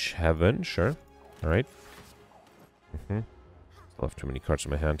Reach Heaven. Sure. Alright. Still have too many cards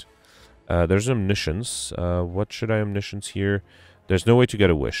in my hand. There's Omniscience. What should I Omniscience here? There's no way to get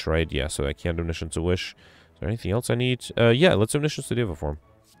a Wish, right? Yeah, so I can't Omniscience a Wish. Is there anything else I need? Yeah, let's Omniscience the Deva form.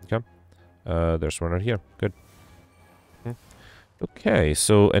 Okay. There's one right here. Good. Okay,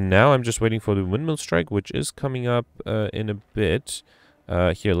 so, and now I'm just waiting for the Windmill Strike, which is coming up in a bit.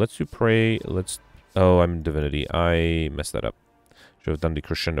 Here, let's do Pray. Let's... Oh, I'm Divinity. I messed that up. Should have done the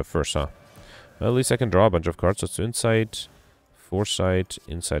Crescendo first, huh? Well, at least I can draw a bunch of cards. Let's do Insight, Foresight,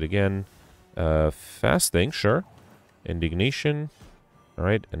 Insight again. Fasting, sure. Indignation.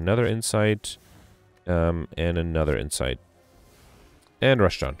 Alright, another Insight. And another Insight. And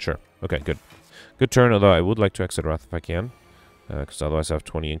Rush Down, sure. Okay, good. Good turn, although I would like to exit Wrath if I can. Because otherwise I have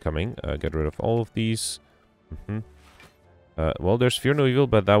 20 incoming. Get rid of all of these. Well, there's Fear No Evil,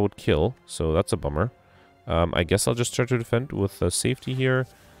 but that would kill. So that's a bummer. I guess I'll just try to defend with safety here.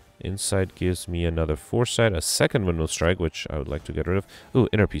 Insight gives me another Foresight. A second Windmill Strike, which I would like to get rid of. Ooh,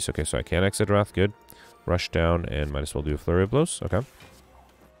 Inner Peace. Okay, so I can exit Wrath. Good. Rush Down, and might as well do a Flurry of Blows. Okay.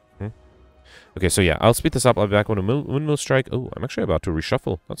 Okay, so yeah, I'll speed this up. I'll be back when a Windmill Strike. Oh, I'm actually about to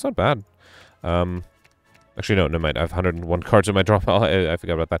reshuffle. That's not bad. Actually, no, never mind. I have 101 cards in my draw pile. I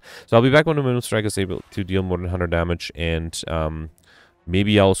forgot about that. So I'll be back when a Windmill Strike is able to deal more than 100 damage. And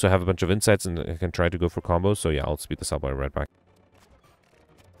maybe I'll also have a bunch of Insights and I can try to go for combos. So yeah, I'll speed this up. I'll be right back.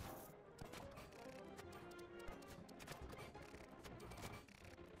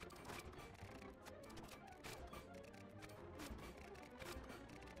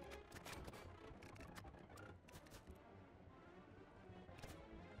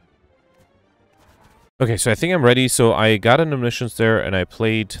 Okay, so I think I'm ready. So I got an Omniscience there, and I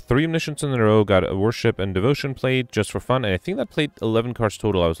played 3 Omniscience in a row, got a Worship and Devotion played just for fun, and I think that played 11 cards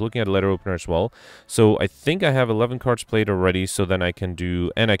total. I was looking at a letter opener as well. So I think I have 11 cards played already, so then I can do,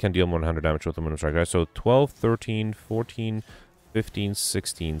 and I can deal more than 100 damage with the Windmill Strike, right? So 12, 13, 14, 15,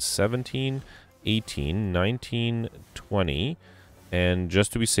 16, 17, 18, 19, 20, and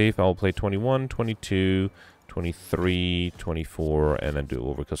just to be safe, I'll play 21, 22... 23, 24, and then do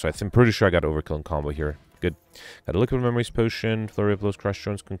Overkill. So I'm pretty sure I got Overkill in combo here. Good. Got a Liquid Memories Potion, Flurry of Blows, Crush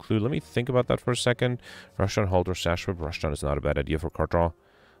Jones, Conclude. Let me think about that for a second. Rush Down, Halt, or Sash Whip. Rush Down is not a bad idea for card draw.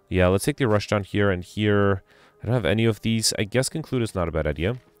 Yeah, let's take the Rush Down here and here. I don't have any of these. I guess Conclude is not a bad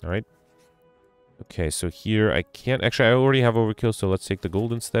idea. Alright. Okay, so here I can't... Actually, I already have Overkill, so let's take the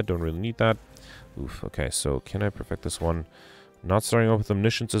gold instead. Don't really need that. Oof, okay, so can I perfect this one? Not starting off with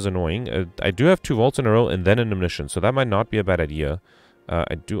Omniscience is annoying. I do have 2 Vaults in a row and then an Omniscience, so that might not be a bad idea.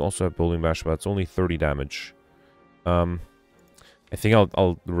 I do also have Bowling Bash, but it's only 30 damage. I think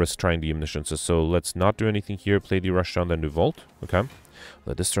I'll risk trying the Omnisciences, so let's not do anything here. Play the Rush Down, then do Vault. Okay.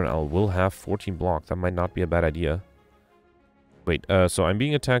 But this turn I will have 14 block. That might not be a bad idea. Wait, so I'm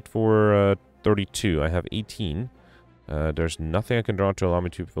being attacked for 32. I have 18. There's nothing I can draw to allow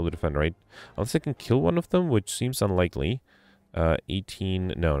me to fully defend, right? Unless I can kill one of them, which seems unlikely.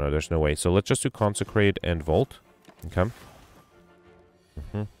 18, no, there's no way. So let's just do Consecrate and Vault. Okay.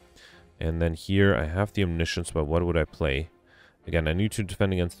 And then here I have the Omniscience, but what would I play? Again, I need to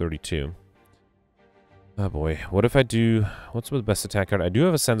defend against 32. Oh boy, what if I do... What's the best attack card? I do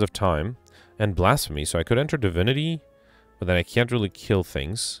have a Sense of Time and Blasphemy, so I could enter Divinity, but then I can't really kill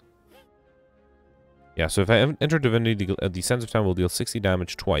things. Yeah, so if I enter Divinity, the Sense of Time will deal 60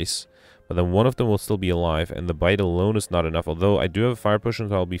 damage twice. But then one of them will still be alive, and the bite alone is not enough. Although I do have a Fire Potion,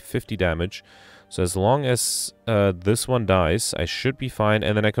 so I'll be 50 damage. So as long as this one dies, I should be fine.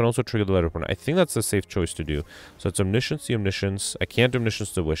 And then I can also trigger the letter opener. I think that's a safe choice to do. So it's Omniscience, the Omniscience. I can't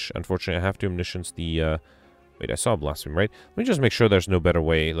Omniscience the Wish. Unfortunately, I have to Omniscience the... Wait, I saw Blasphemy, right? Let me just make sure there's no better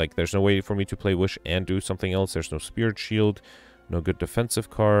way. Like, there's no way for me to play Wish and do something else. There's no Spirit Shield. No good defensive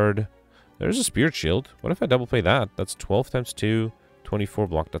card. There's a Spirit Shield. What if I double play that? That's 12 times 2... 24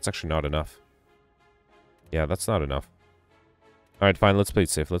 block. That's actually not enough. Yeah, that's not enough. Alright, fine. Let's play it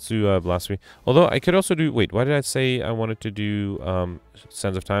safe. Let's do Blasphemy. Although, I could also do... Wait, why did I say I wanted to do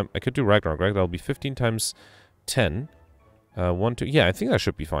Sands of Time? I could do Ragnarok, right? That'll be 15 times 10. 1, 2. Yeah, I think that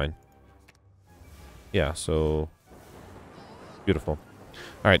should be fine. Yeah, so... Beautiful.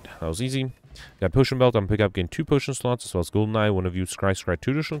 Alright, that was easy. Got Potion Belt on pickup, gain 2 potion slots, as well as Golden Eye. One of you scry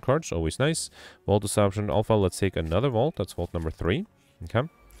 2 additional cards, always nice. Vault Disruption Alpha, let's take another vault. That's vault number 3. Okay.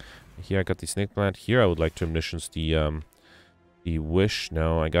 Here I got the Snake Plant. Here I would like to omniscience the Wish.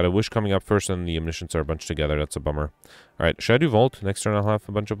 No, I got a Wish coming up first, and the omniscience are bunched together. That's a bummer. Alright, should I do Vault? Next turn I'll have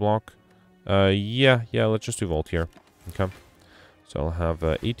a bunch of block. Yeah, let's just do Vault here. Okay. So I'll have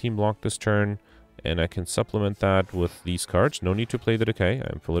 18 block this turn, and I can supplement that with these cards. No need to play the Decay.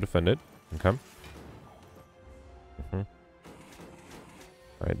 I'm fully defended. Okay.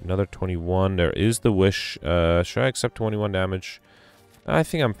 Alright, another 21. There is the Wish. Should I accept 21 damage? I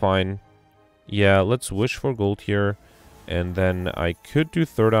think I'm fine. Yeah, let's Wish for gold here. And then I could do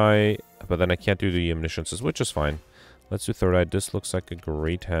Third Eye, but then I can't do the Omnisciences, which is fine. Let's do Third Eye. This looks like a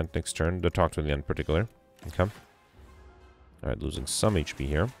great hand next turn. The Talk to the End in particular. Okay. Alright, losing some HP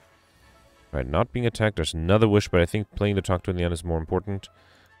here. Alright, not being attacked. There's another Wish, but I think playing the Talk to the End is more important.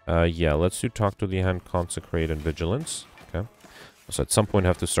 Yeah, let's do Talk to the Hand, Consecrate, and Vigilance. Okay. So at some point I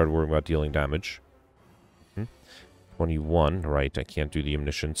have to start worrying about dealing damage. 21. Right, I can't do the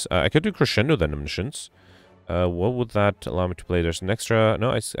Omniscience. I could do Crescendo then Omniscience. What would that allow me to play? There's an extra...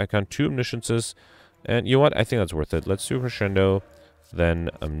 No, I count 2 Omnisciences. And you know what? I think that's worth it. Let's do Crescendo, then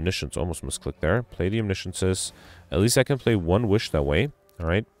Omniscience. Almost misclicked there. Play the Omnisciences. At least I can play 1 Wish that way.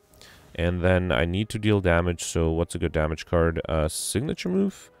 Alright. And then I need to deal damage, so what's a good damage card? Signature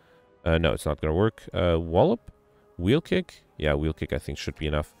Move? No, it's not going to work. Wallop? Wheel Kick? Yeah, Wheel Kick I think should be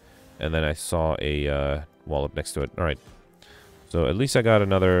enough. And then I saw a Wallop next to it. Alright. So at least I got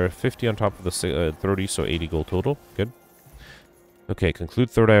another 50 on top of the 30, so 80 gold total. Good. Okay, conclude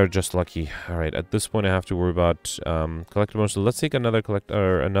Third Eye or just lucky. Alright, at this point I have to worry about collectibles. So let's take another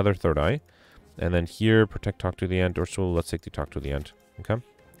another Third Eye. And then here, protect Talk to the End, or so let's take the Talk to the End. Okay.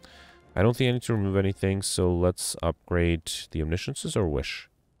 I don't think I need to remove anything, so let's upgrade the Omnisciences or Wish.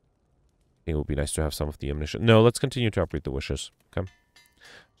 I think it would be nice to have some of the Omniscience. No, let's continue to upgrade the Wishes. Okay.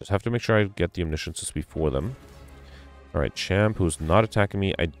 Just have to make sure I get the Omnisciences before them. Alright, Champ, who's not attacking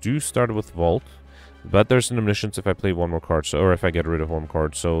me. I do start with Vault, but there's an Omniscience if I play 1 more card, so, or if I get rid of 1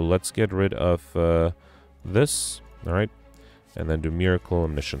 card. So let's get rid of this. Alright. And then do Miracle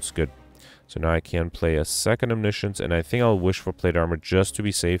Omniscience. Good. So now I can play a second Omniscience, and I think I'll Wish for Plate Armor just to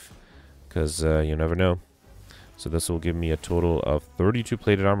be safe. Because you never know. So this will give me a total of 32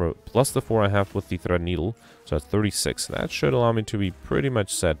 plated armor, plus the 4 I have with the Thread Needle. So that's 36. That should allow me to be pretty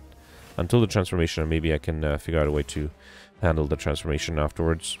much set until the transformation, and maybe I can figure out a way to handle the transformation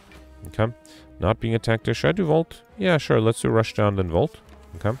afterwards. Okay. Not being attacked there. Should I do Vault? Yeah, sure. Let's do Rush Down, then Vault.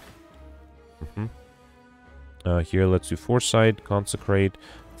 Okay. Here, let's do Foresight, Consecrate,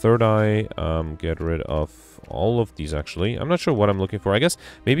 Third Eye, get rid of all of these, actually. I'm not sure what I'm looking for. I guess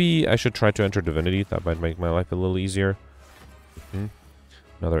maybe I should try to enter Divinity. That might make my life a little easier.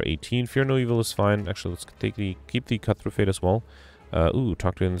 Another 18. Fear No Evil is fine. Actually, let's keep the Cut Through Fate as well. Ooh,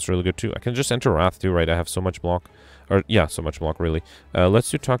 Talk to Him is really good, too. I can just enter Wrath, too, right? I have so much block. Or, yeah, so much block, really. Let's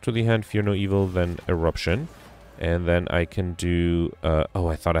do Talk to the Hand, Fear No Evil, then Eruption. And then I can do... oh,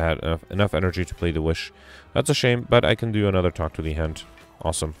 I thought I had enough energy to play the Wish. That's a shame, but I can do another Talk to the Hand.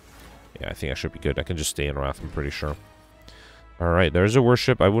 Awesome. Yeah, I think I should be good. I can just stay in Wrath, I'm pretty sure. Alright, there's a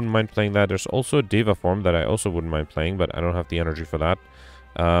Worship. I wouldn't mind playing that. There's also a Deva form that I also wouldn't mind playing, but I don't have the energy for that.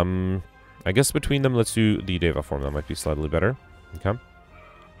 I guess between them, let's do the Deva form. That might be slightly better. Okay.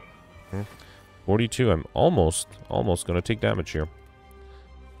 42. I'm almost going to take damage here.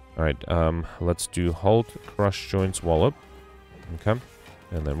 Alright, let's do Halt, Crush, Joints, Wallop. Okay.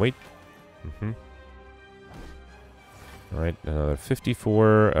 And then wait. Alright, another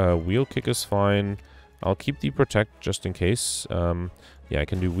 54. Wheel Kick is fine. I'll keep the Protect just in case. Yeah, I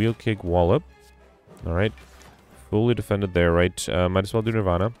can do Wheel Kick, Wallop. Alright. Fully defended there, right? Might as well do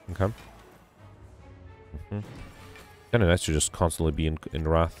Nirvana. Okay. Kind of nice to just constantly be in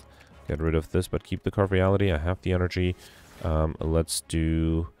Wrath. Get rid of this, but keep the Carve Reality. I have the energy. Let's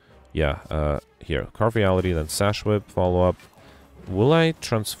do... Yeah, here. Carve Reality, then Sash Whip, follow up. Will I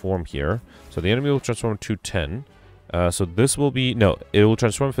transform here? So the enemy will transform to 10. So this will be... No, it will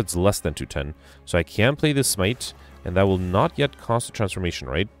transform if it's less than 210. So I can play this Smite, and that will not yet cost a transformation,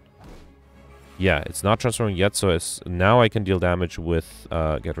 right? Yeah, it's not transforming yet, so now I can deal damage with...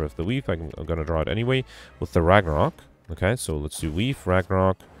 get rid of the Weave. I'm going to draw it anyway with the Ragnarok. Okay, so let's do Weave,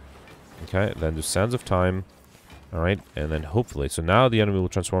 Ragnarok. Okay, then do Sands of Time. Alright, and then hopefully... So now the enemy will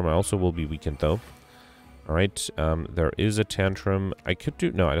transform. I also will be weakened, though. Alright, there is a Tantrum. I could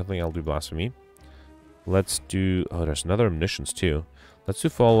do... No, I don't think I'll do Blasphemy. Let's do... Oh, there's another Omniscience, too. Let's do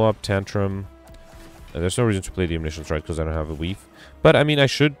Follow-Up, Tantrum. There's no reason to play the omniscience, right? Because I don't have a weave. But I mean, I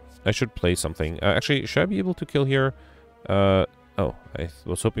should play something. Actually, should I be able to kill here? Oh, I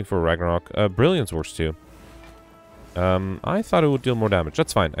was hoping for Ragnarok. Brilliance works too. I thought it would deal more damage.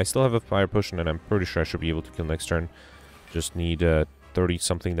 That's fine. I still have a fire potion, and I'm pretty sure I should be able to kill next turn. Just need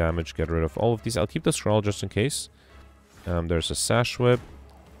 30-something damage. Get rid of all of these. I'll keep the scroll just in case. There's a sash whip,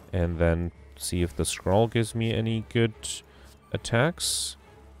 and then see if the scroll gives me any good attacks.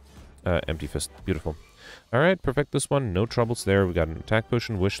 Empty fist. Beautiful. Alright, perfect this one. No troubles there. We got an attack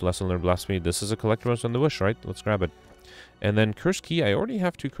potion, wish, lesson learned, blasphemy. This is a collectibles on the wish, right? Let's grab it. And then curse key. I already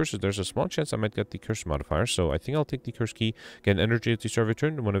have 2 curses. There's a small chance I might get the curse modifier, so I think I'll take the curse key. Get an energy at the start of your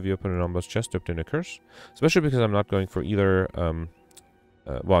turn. One of you open an unbossed chest to obtain a curse. Especially because I'm not going for either...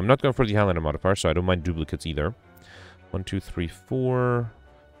 well, I'm not going for the Highlander modifier, so I don't mind duplicates either. 1, 2, 3, 4...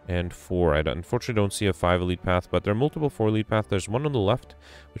 and 4. I unfortunately don't see a 5 elite path, but there are multiple 4 elite paths. There's one on the left,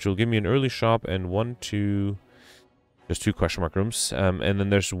 which will give me an early shop, and 1, 2... There's 2 question mark rooms. And then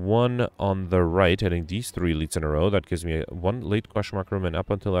there's one on the right, hitting these 3 elites in a row. That gives me 1 late question mark room, and up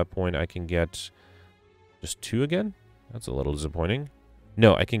until that point, I can get just 2 again? That's a little disappointing.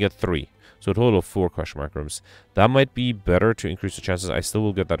 No, I can get 3. So a total of 4 question mark rooms. That might be better to increase the chances. I still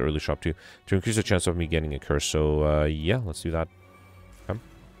will get that early shop too, to increase the chance of me getting a curse. So, yeah, let's do that.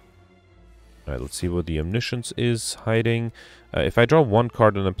 Alright, let's see what the omniscience is hiding. If I draw 1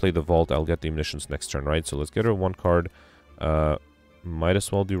 card and then play the vault, I'll get the omniscience next turn, right? So let's get her 1 card. Might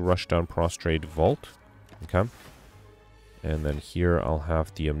as well do rushdown, prostrate, vault. Okay. And then here I'll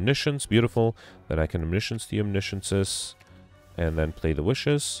have the omniscience. Beautiful. Then I can omniscience the omnisciences. And then play the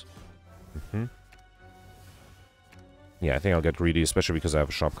wishes. Yeah, I think I'll get greedy, especially because I have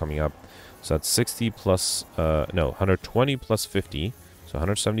a shop coming up. So that's 60 plus... no, 120 plus 50. So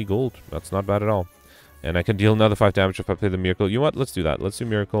 170 gold. That's not bad at all. And I can deal another 5 damage if I play the miracle. You know what? Let's do that. Let's do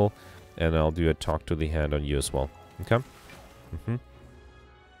miracle. And I'll do a talk to the hand on you as well. Okay?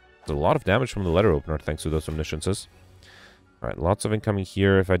 There's a lot of damage from the letter opener thanks to those omnisciences. Alright, lots of incoming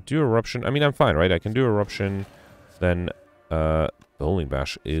here. If I do eruption, I mean, I'm fine, right? I can do eruption. Then bowling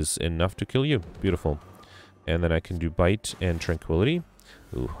bash is enough to kill you. Beautiful. And then I can do bite and tranquility.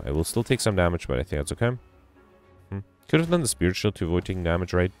 Ooh, I will still take some damage, but I think that's okay. Could have done the spirit shield to avoid taking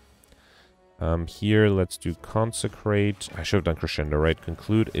damage, right? Here, let's do consecrate. I should have done crescendo, right?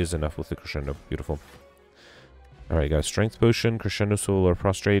 Conclude is enough with the crescendo. Beautiful. Alright, guys. Strength potion, crescendo, soul, or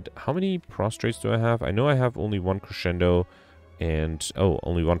prostrate. How many prostrates do I have? I know I have only 1 crescendo and... oh,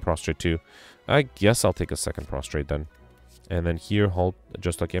 only 1 prostrate too. I guess I'll take a 2nd prostrate then. And then here, halt,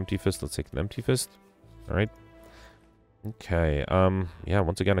 just like empty fist. Let's take an empty fist. Alright. Okay, yeah,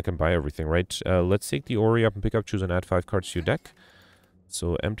 once again, I can buy everything, right? Let's take the Ori up and pick up, choose, and add 5 cards to your deck.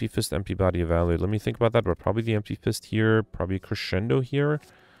 So, empty fist, empty body, evaluate. Let me think about that, but probably the empty fist here, probably crescendo here.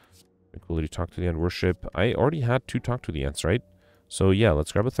 Tranquility, talk to the end, worship. I already had 2 talk to the ends, right? So, yeah,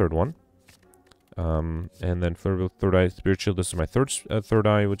 let's grab a 3rd one. And then third eye, spirit shield. This is my third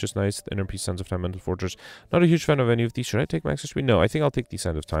eye, which is nice. Inner peace, sense of time, mental fortress. Not a huge fan of any of these. Should I take max speed? No, I think I'll take the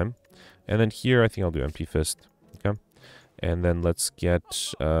sense of time. And then here, I think I'll do empty fist. Okay. And then let's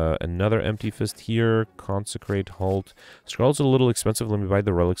get another empty fist here. Consecrate, halt. Scroll's a little expensive. Let me buy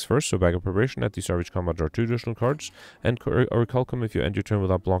the relics first. So bag of preparation. At the start of each combat, draw 2 additional cards. And recall them if you end your turn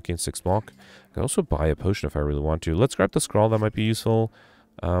without blocking 6 block. I can also buy a potion if I really want to. Let's grab the scroll. That might be useful.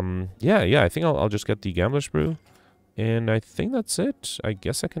 Yeah. I think I'll just get the Gambler's Brew. And I think that's it. I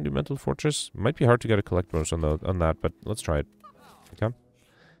guess I can do Mental Fortress. Might be hard to get a collect bonus on that, but let's try it. Okay.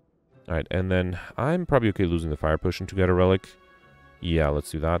 Alright, and then I'm probably okay losing the Fire Potion to get a Relic. Yeah,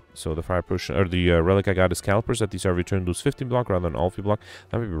 let's do that. So the Fire Potion, or the Relic I got is Calipers. At the start of your turn, lose 15 block rather than all 3 block.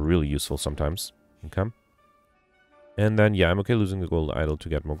 That would be really useful sometimes. Okay. And then, yeah, I'm okay losing the Gold Idol to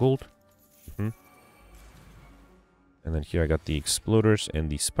get more gold. And then here I got the Exploders and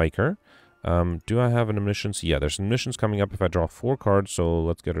the Spiker. Do I have an Omniscience? Yeah, there's Omniscience coming up if I draw 4 cards. So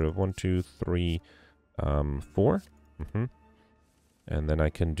let's get rid of 1, 2, 3, 4. And then I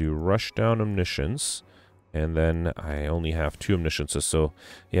can do Rushdown Omniscience. And then I only have 2 Omnisciences. So,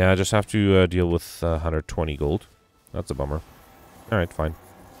 yeah, I just have to deal with 120 gold. That's a bummer. Alright, fine.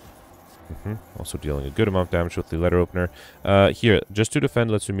 Also dealing a good amount of damage with the letter opener. Here, just to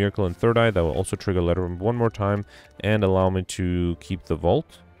defend, let's do Miracle and Third Eye. That will also trigger letter opener 1 more time. And allow me to keep the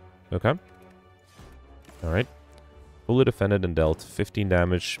vault. Okay. Alright. Fully defended and dealt 15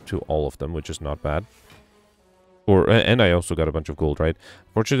 damage to all of them, which is not bad. And I also got a bunch of gold, right?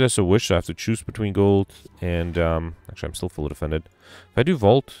 Fortunately, that's a wish, so I have to choose between gold and... actually, I'm still fully defended. If I do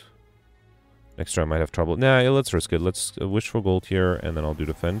vault... next turn I might have trouble. Nah, let's risk it. Let's wish for gold here, and then I'll do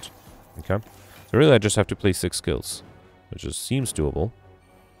defend. Okay. So really, I just have to play 6 skills, which just seems doable.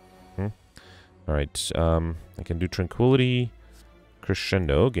 Alright, I can do Tranquility,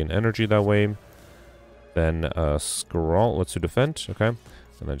 Crescendo, gain energy that way. Then Scroll, let's do Defend, okay.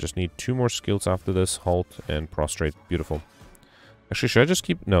 And I just need 2 more skills after this, Halt and Prostrate, beautiful. Actually, should I just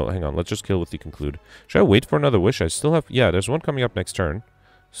keep, no, hang on, let's just kill with the Conclude. Should I wait for another wish? I still have, yeah, there's one coming up next turn.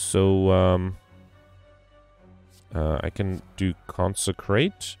 So, I can do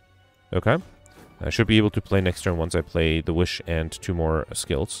Consecrate, okay. I should be able to play next turn once I play the Wish and 2 more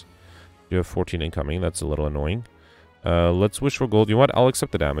skills. You have 14 incoming, that's a little annoying. Let's wish for gold. You know what? I'll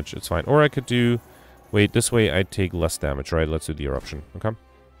accept the damage, it's fine. Or I could do, wait, this way I take less damage, right? Let's do the Eruption, okay.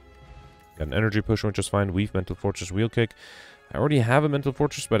 Got an Energy Potion, which is fine. Weave, Mental Fortress, Wheel Kick. I already have a Mental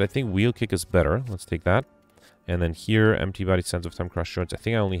Fortress, but I think Wheel Kick is better. Let's take that. And then here, Empty Body, Sands of Time, Crush Joints. I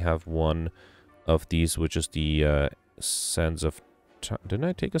think I only have one of these, which is the Sands of Time. Didn't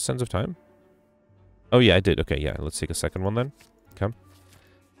I take a Sands of Time? Oh, yeah, I did. Okay, yeah, let's take a second one then. Okay.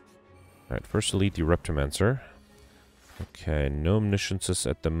 Alright, first elite the Reptomancer. Okay, no Omnisciences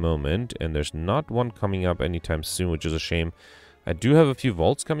at the moment, and there's not one coming up anytime soon, which is a shame. I do have a few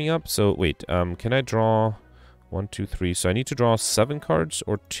vaults coming up, so wait, can I draw 1, 2, 3? So I need to draw 7 cards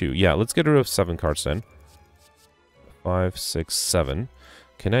or 2? Yeah, let's get rid of 7 cards then. 5, 6, 7.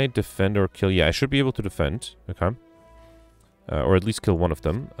 Can I defend or kill? Yeah, I should be able to defend. Okay. Or at least kill one of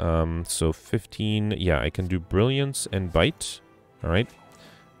them. So 15. Yeah, I can do Brilliance and Bite. Alright.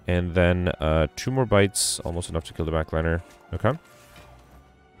 And then 2 more bites. Almost enough to kill the backliner. Okay.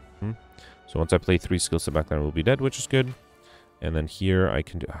 So once I play 3 skills, the backliner will be dead, which is good. And then here I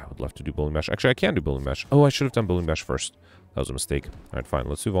can do... I would love to do Bowling Bash. Actually, I can do Bowling Bash. Oh, I should have done Bowling Bash first. That was a mistake. Alright, fine.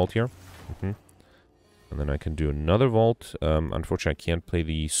 Let's do Vault here. And then I can do another Vault. Unfortunately, I can't play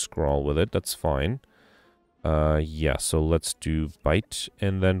the Scrawl with it. That's fine. Yeah, so let's do Bite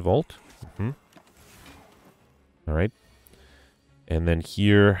and then Vault. Alright. And then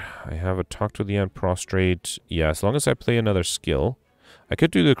here, I have a Talk to the End, Prostrate. Yeah, as long as I play another skill. I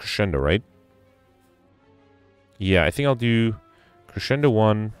could do the Crescendo, right? Yeah, I think I'll do Crescendo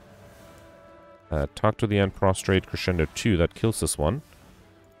 1. Talk to the End, Prostrate, Crescendo 2. That kills this one.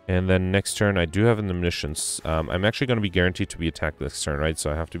 And then next turn, I do have an Omniscience. I'm actually going to be guaranteed to be attacked this turn, right?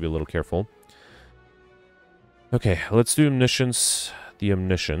 So I have to be a little careful. Okay, let's do Omniscience, the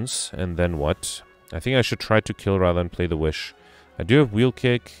Omniscience, and then what? I think I should try to kill rather than play the Wish. I do have Wheel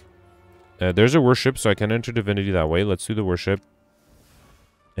Kick. There's a Worship, so I can enter Divinity that way. Let's do the Worship.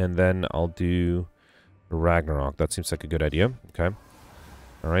 And then I'll do Ragnarok. That seems like a good idea. Okay.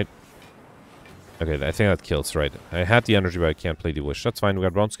 Alright. Okay, I think that kills, right. I had the energy, but I can't play the Wish. That's fine. We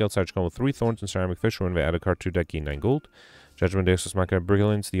got Bronze Scale, Sarge with 3 Thorns and Ceramic Fish. When we add a card to deck, gain 9 gold. Judgment, Deus Machina,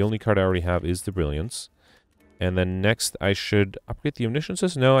 Brilliance. The only card I already have is the Brilliance. And then next, I should upgrade the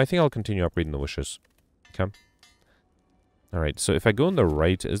Omnisciences? No, I think I'll continue upgrading the Wishes. Okay. Alright, so if I go on the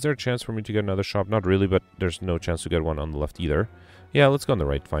right, is there a chance for me to get another shop? Not really, but there's no chance to get one on the left either. Yeah, let's go on the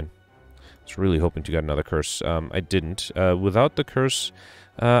right, fine. I was really hoping to get another curse. I didn't. Without the curse,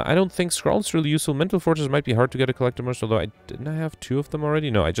 I don't think Scrawl is really useful. Mental Fortress might be hard to get a Collectimus, although didn't I have 2 of them already?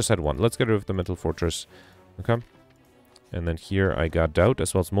 No, I just had 1. Let's get rid of the Mental Fortress. Okay. And then here I got Doubt,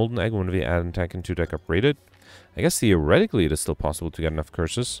 as well as Molten Egg when we add an attack into deck upgraded. I guess theoretically it is still possible to get enough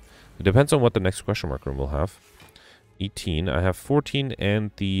curses. It depends on what the next question mark room will have. 18. I have 14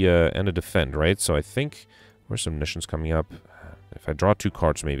 and a defend, right? So I think where's some Omniscience coming up? If I draw 2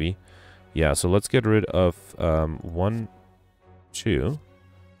 cards, maybe. Yeah, so let's get rid of 1, 2.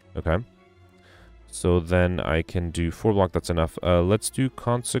 Okay. So then I can do 4 block. That's enough. Let's do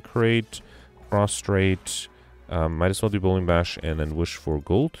Consecrate, Prostrate. Might as well do Bowling Bash and then Wish for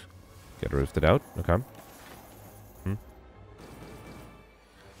gold. Get rid of the Doubt. Okay.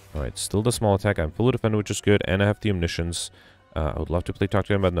 Alright, still the small attack. I'm fully defended, which is good. And I have the Omniscience. I would love to play Talk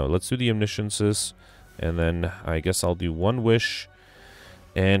to Him, but no. Let's do the Omnisciences. And then I guess I'll do 1 Wish.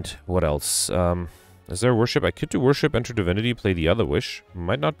 And what else? Is there Worship? I could do Worship, enter Divinity, play the other Wish.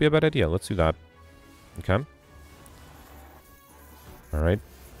 Might not be a bad idea. Let's do that. Okay. Alright.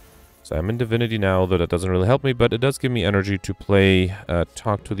 So I'm in Divinity now, though that doesn't really help me, but it does give me energy to play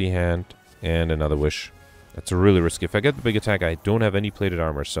Talk to the Hand and another Wish. That's really risky. If I get the big attack, I don't have any plated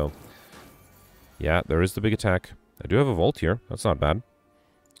armor, so... Yeah, there is the big attack. I do have a Vault here. That's not bad.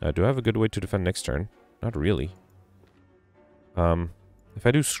 I do have a good way to defend next turn. Not really. If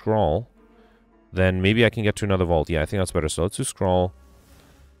I do Scrawl, then maybe I can get to another Vault. Yeah, I think that's better. So let's do Scrawl.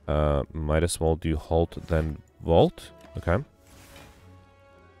 Might as well do Halt, then Vault. Okay.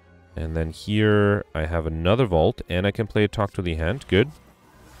 And then here, I have another Vault, and I can play Talk to the Hand. Good.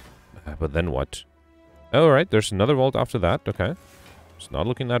 But then what? Alright, there's another Vault after that. Okay. It's not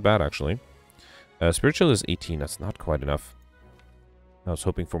looking that bad, actually. Spiritual is 18. That's not quite enough. I was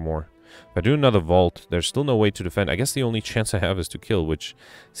hoping for more. If I do another vault, there's still no way to defend. I guess the only chance I have is to kill, which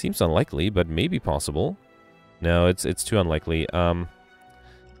seems unlikely, but maybe possible. No, it's too unlikely. Trying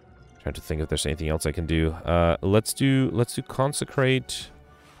to think if there's anything else I can do. Let's do consecrate,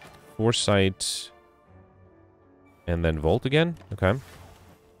 foresight, and then vault again. Okay.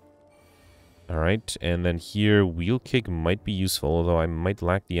 All right, and then here wheel kick might be useful, although I might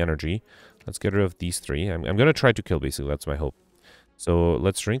lack the energy. Let's get rid of these three. I'm gonna try to kill, basically. That's my hope. So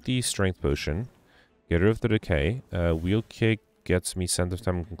let's drink the strength potion. Get rid of the decay. Wheel kick gets me sense of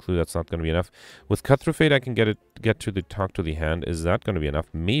time and conclude that's not going to be enough. With cut through fate, I can get to the talk to the hand. Is that going to be enough?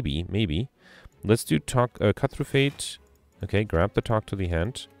 Maybe. Let's do cut through fate. Okay, grab the talk to the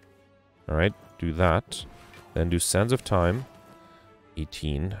hand. All right, do that. Then do sands of time.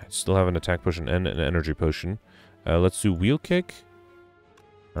 18. I still have an attack potion and an energy potion. Let's do wheel kick.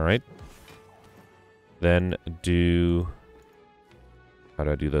 All right. Then do... How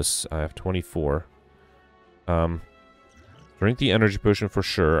do I do this? I have 24. Drink the energy potion for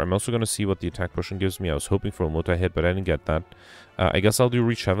sure. I'm also going to see what the attack potion gives me. I was hoping for a multi-hit, but I didn't get that. I guess I'll do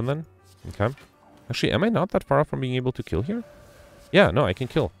reach heaven then. Okay. Actually, am I not that far off from being able to kill here? Yeah, no, I can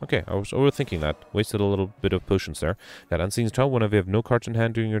kill. Okay, I was overthinking that. Wasted a little bit of potions there. Got Unseen's Tell. Whenever you have no cards in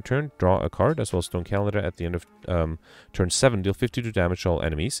hand during your turn, draw a card, as well as Stone Calendar at the end of turn 7. Deal 52 damage to all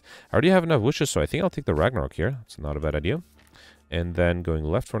enemies. I already have enough wishes, so I think I'll take the Ragnarok here. That's not a bad idea. And then going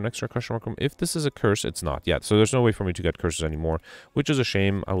left for an extra question mark. If this is a curse, it's not yet. So there's no way for me to get curses anymore, which is a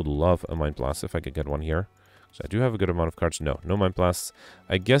shame. I would love a Mind Blast if I could get one here. So I do have a good amount of cards. No Mind Blasts.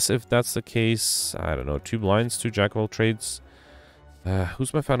 I guess if that's the case, I don't know. 2 blinds, 2 Jack of all trades.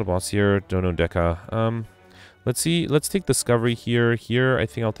 Who's my final boss here? Don't know Deca. Let's see. Let's take Discovery here. Here, I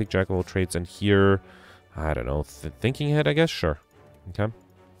think I'll take Jack of all trades. And here, I don't know. Thinking Head, I guess? Sure. Okay.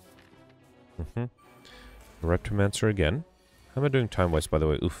 Reptomancer again. How am I doing time-wise, by the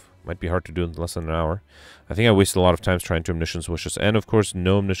way? Oof. Might be hard to do in less than an hour. I think I wasted a lot of time trying to Omniscience Wishes. And, of course,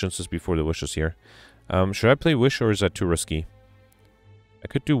 no Omnisciences before the Wishes here. Should I play Wish, or is that too risky? I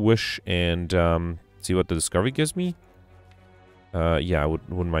could do Wish and see what the Discovery gives me. Yeah, I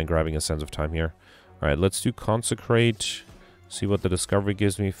wouldn't mind grabbing a Sense of Time here. Alright, let's do Consecrate. See what the Discovery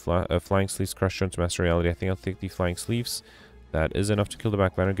gives me. Flying Sleeves, Crush Stones, Master Reality. I think I'll take the Flying Sleeves. That is enough to kill the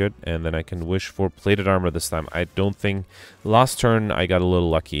backbanner, good. And then I can wish for Plated Armor this time. I don't think... Last turn, I got a little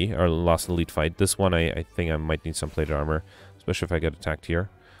lucky, or last elite fight. This one, I think I might need some Plated Armor, especially if I get attacked here.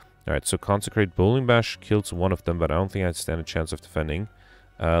 Alright, so Consecrate. Bowling Bash kills one of them, but I don't think I stand a chance of defending.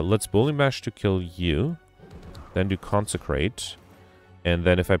 Let's Bowling Bash to kill you. Then do Consecrate. And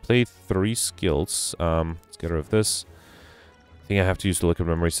then if I play 3 skills... let's get rid of this. I think I have to use the Liquid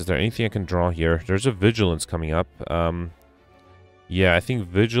Memories. Is there anything I can draw here? There's a Vigilance coming up. Yeah, I think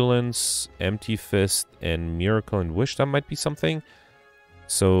Vigilance, Empty Fist, and Miracle and Wish, that might be something.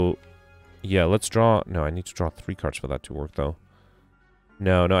 So, yeah, let's draw... No, I need to draw 3 cards for that to work, though.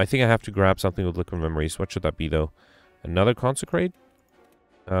 No, I think I have to grab something with Liquid Memories. What should that be, though? Another Consecrate?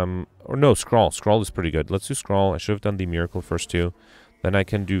 Or no, Scrawl. Scrawl is pretty good. Let's do Scrawl. I should have done the Miracle first, too. Then I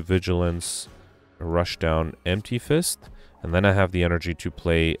can do Vigilance, Rush Down, Empty Fist. And then I have the energy to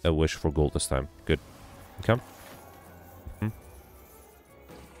play a Wish for gold this time. Good. Okay.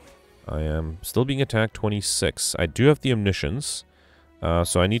 I am still being attacked, 26. I do have the Omniscience,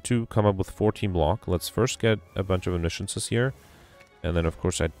 so I need to come up with 14 block. Let's first get a bunch of Omnisciences here. And then, of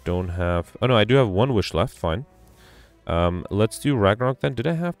course, I don't have... Oh, no, I do have 1 wish left. Fine. Let's do Ragnarok then. Did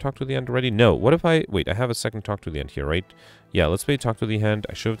I have Talk to the End already? No. What if I... Wait, I have a second Talk to the End here, right? Yeah, let's play Talk to the End.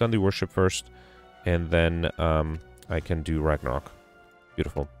 I should have done the Worship first. And then I can do Ragnarok.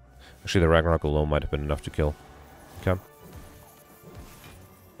 Beautiful. Actually, the Ragnarok alone might have been enough to kill. Okay.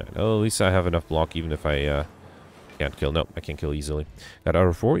 Well, at least I have enough block even if I can't kill. No, I can't kill easily. Got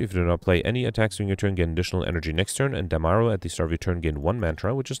Outer 4. If you do not play any attacks during your turn, gain additional energy next turn. And Damaro at the start of your turn, gain 1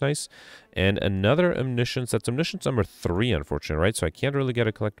 mantra, which is nice. And another Omniscience. That's Omniscience number 3, unfortunately, right? So I can't really get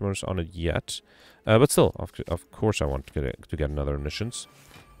a collect bonus on it yet. But still, of course I want to get another Omniscience.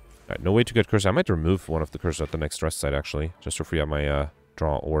 Alright, no way to get curse. I might remove one of the curses at the next rest site, actually, just to free up my...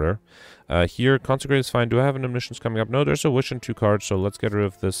 draw order. Here, Consecrate is fine. Do I have an Omniscience coming up? No, there's a Wish and 2 cards, so let's get rid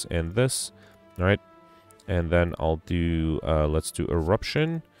of this and this. Alright. And then I'll do, let's do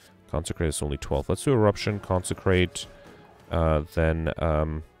Eruption. Consecrate is only 12. Let's do Eruption, Consecrate. Then,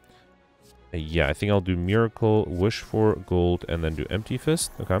 yeah, I think I'll do Miracle, Wish for gold, and then do Empty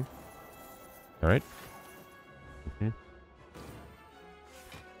Fist. Okay. Alright.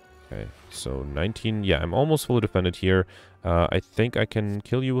 Okay, so 19. Yeah, I'm almost fully defended here. I think I can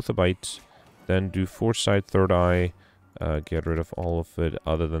kill you with a bite. Then do Foresight, Third Eye. Get rid of all of it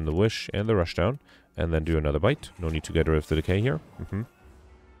other than the Wish and the Rushdown. And then do another bite. No need to get rid of the decay here.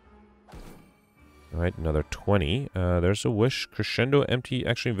 Alright, another 20. There's a wish. Crescendo, empty.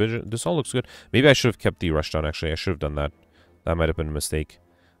 Actually, vision. This all looks good. Maybe I should have kept the rushdown, actually. I should have done that. That might have been a mistake.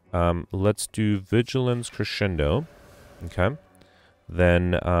 Let's do vigilance crescendo. Okay.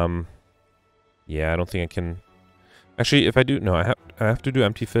 Then, yeah, I don't think I can... Actually, if I do... No, I have to do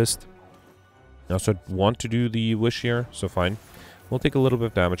empty fist. I also want to do the wish here, so fine. We'll take a little bit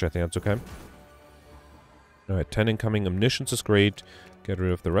of damage. I think that's okay. Alright, 10 incoming. Omniscience is great. Get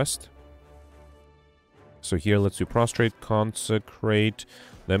rid of the rest. So here, let's do prostrate, consecrate,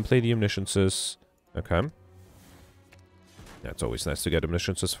 then play the omnisciences. Okay. Yeah, it's always nice to get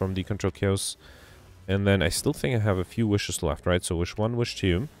omnisciences from the control chaos. And then I still think I have a few wishes left, right? So wish 1, wish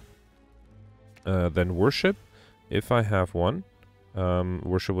 2. Then worship, if I have one.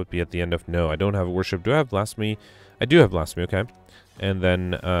 Worship would be at the end of... No, I don't have worship. Do I have blasphemy? I do have blasphemy, okay. And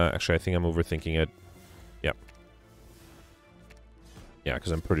then, actually, I think I'm overthinking it. Yep. Yeah,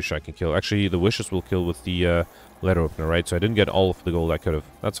 because I'm pretty sure I can kill. Actually, the wishes will kill with the letter opener, right? So I didn't get all of the gold I could have.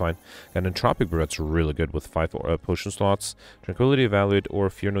 That's fine. And entropic brew, that's really good with 5 potion slots. Tranquility evaluate or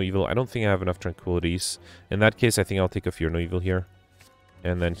fear no evil. I don't think I have enough tranquilities. In that case, I think I'll take a fear no evil here.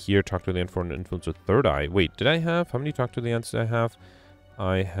 And then here, talk to the end for an influence with third eye. Wait, did I have? How many talk to the ends did I have?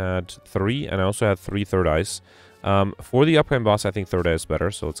 I had 3, and I also had 3 third eyes. For the upcoming boss, I think third eye is better,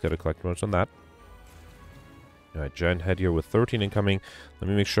 so let's get a collect notes on that. Alright, giant head here with 13 incoming. Let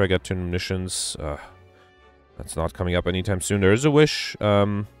me make sure I get to omniscience. That's not coming up anytime soon. There is a wish.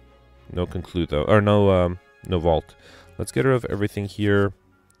 No conclude though. Or no vault. Let's get rid of everything here.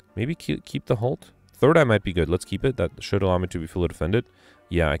 Maybe keep the halt. Third eye might be good. Let's keep it. That should allow me to be fully defended.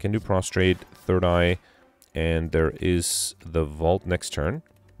 Yeah, I can do prostrate, third eye, and there is the vault next turn.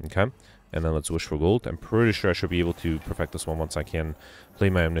 Okay. And then let's wish for gold. I'm pretty sure I should be able to perfect this one once I can play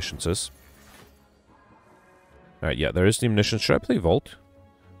my omnisciences. Alright, yeah, there is the omniscience. Should I play vault?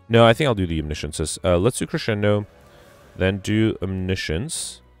 No, I think I'll do the omnisciences. Let's do crescendo, then do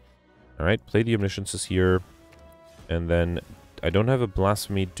omniscience. Alright, play the omnisciences here. And then I don't have a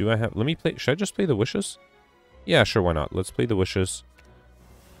blasphemy. Do I have... Let me play... Should I just play the wishes? Yeah, sure, why not? Let's play the wishes.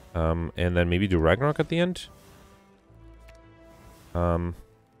 And then maybe do Ragnarok at the end?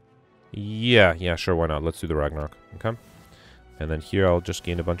 Yeah, sure, why not? Let's do the Ragnarok. Okay. And then here I'll just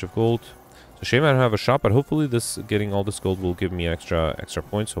gain a bunch of gold. It's a shame I don't have a shop, but hopefully this getting all this gold will give me extra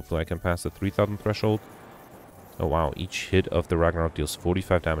points. Hopefully I can pass the 3,000 threshold. Oh wow, each hit of the Ragnarok deals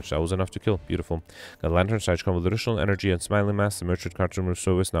 45 damage. That was enough to kill. Beautiful. Got Lantern Sage come with additional energy and Smiling Mask. The Merchant card to remove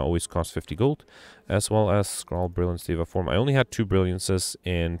service now always costs 50 gold. As well as Scrawl, Brilliance, Deva form. I only had 2 Brilliances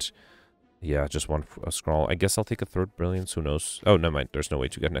and... Yeah, just one Scrawl. I guess I'll take a third Brilliance. Who knows? Oh, never mind. There's no way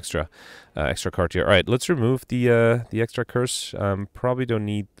to get an extra card here. Alright, let's remove the extra curse. Probably don't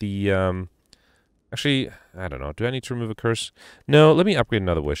need the... Actually, I don't know. Do I need to remove a curse? No, let me upgrade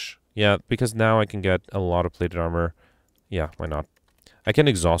another wish. Yeah, because now I can get a lot of plated armor. Yeah, why not? I can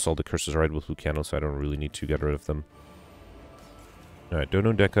exhaust all the curses right with blue candles, so I don't really need to get rid of them. Alright,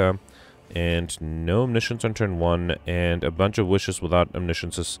 Dono Deca. And no omniscience on turn 1. And a bunch of wishes without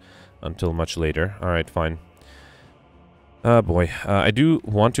omnisciences until much later. Alright, fine. Boy. I do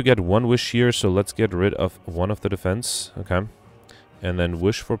want to get one wish here, so let's get rid of one of the defense. Okay. And then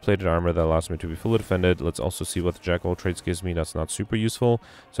wish for plated armor that allows me to be fully defended. Let's also see what the Jack of all trades gives me. That's not super useful.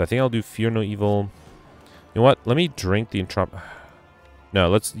 So I think I'll do fear no evil. You know what? Let me drink the entrop... No,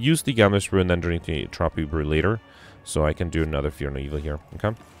 let's use the Gambler's Brew and then drink the Entropic Brew later. So I can do another fear no evil here.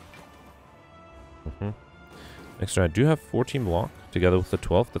 Okay. Next turn I do have 14 block together with the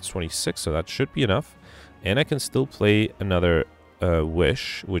 12. That's 26, so that should be enough. And I can still play another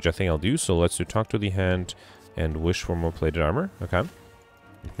wish, which I think I'll do. So let's do talk to the hand... And wish for more plated armor. Okay.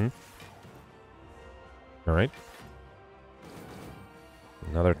 Alright.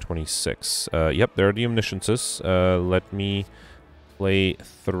 Another 26. Yep, there are the omnisciences. Let me play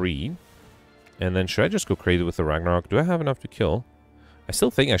 3. And then should I just go crazy with the Ragnarok? Do I have enough to kill? I still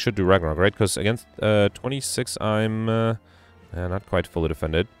think I should do Ragnarok, right? Because against 26, I'm not quite fully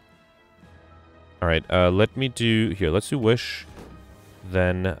defended. Alright, let me do... Here, let's do wish.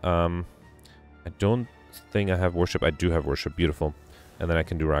 Then, I don't... thing I have worship. I do have worship. Beautiful. And then I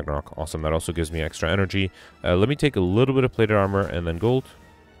can do Ragnarok. Awesome. That also gives me extra energy. Let me take a little bit of plated armor and then gold.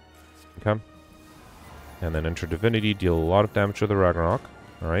 Okay. And then enter divinity. Deal a lot of damage to the Ragnarok.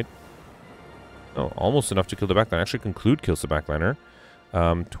 Alright. Oh, almost enough to kill the backline. Actually, conclude kills the backliner.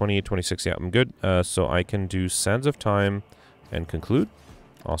 28, 26. Yeah, I'm good. So I can do Sands of Time and conclude.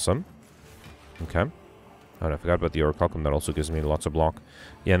 Awesome. Okay. Oh, and I forgot about the Orichalcum. That also gives me lots of block.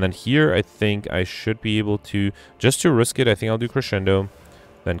 Yeah, and then here I think I should be able to... Just to risk it, I think I'll do Crescendo.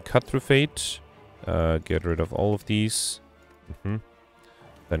 Then Cut Through Fate. Get rid of all of these.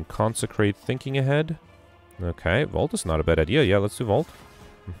 Then consecrate thinking ahead. Okay, Vault is not a bad idea. Yeah, let's do Vault.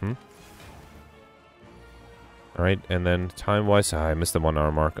 Alright, and then time-wise, I missed the 1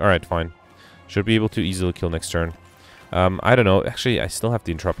 hour mark. Alright, fine. Should be able to easily kill next turn. I don't know. Actually, I still have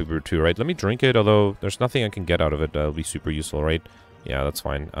the Entropic Brew too, right? Let me drink it, although there's nothing I can get out of it that'll be super useful, right? Yeah, that's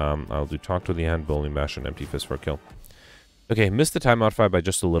fine. I'll do Talk to the Hand, Bowling Bash, and Empty Fist for a kill. Okay, missed the time modifier by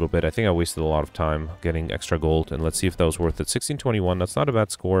just a little bit. I think I wasted a lot of time getting extra gold, and let's see if that was worth it. 1621, that's not a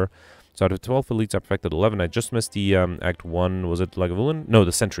bad score. So out of 12 elites, I perfected 11. I just missed the Act 1, was it Lagavulin? No,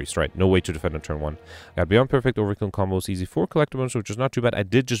 the Sentries, right. No way to defend on turn 1. Got Beyond Perfect, Overkill combos, easy 4 collectibles, which is not too bad. I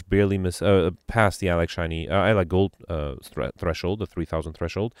did just barely pass the I Like Shiny, I Like Gold threshold, the 3000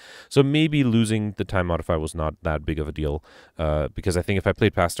 threshold. So maybe losing the time modifier was not that big of a deal, because I think if I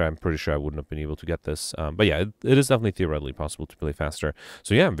played faster, I'm pretty sure I wouldn't have been able to get this. But yeah, it is definitely theoretically possible to play faster.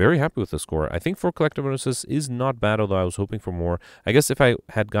 So yeah, I'm very happy with the score. I think 4 collector bonuses is not bad, although I was hoping for more. I guess if I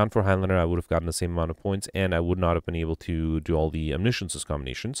had gone for Highlander, I would have gotten the same amount of points, and I would not have been able to do all the omnisciences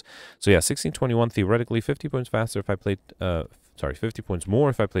combinations. So yeah, 1621 theoretically, 50 points faster if I played, 50 points more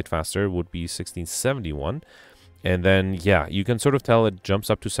if I played faster would be 1671. And then, yeah, you can sort of tell it jumps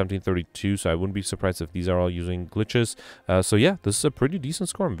up to 1732, so I wouldn't be surprised if these are all using glitches. So yeah, this is a pretty decent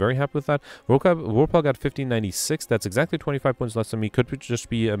score. I'm very happy with that. Warpal got 1596. That's exactly 25 points less than me. Could just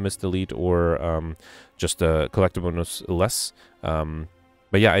be a missed elite or just a collector bonus less.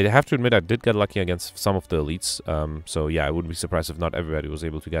 But yeah, I have to admit I did get lucky against some of the elites. So yeah, I wouldn't be surprised if not everybody was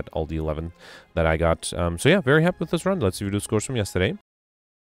able to get all the 11 that I got. So yeah, very happy with this run. Let's review the scores from yesterday.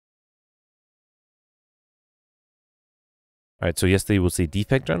 Alright, so yesterday was a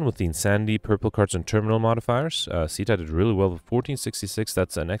defect run with the Insanity, Purple Cards, and Terminal modifiers. Sita did really well with 1466.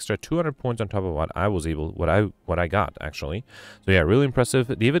 That's an extra 200 points on top of what I got, actually. So yeah, really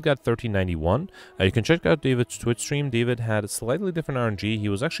impressive. David got 1391. You can check out David's Twitch stream. David had a slightly different RNG. He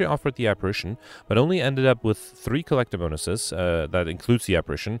was actually offered the Apparition, but only ended up with 3 collector bonuses. That includes the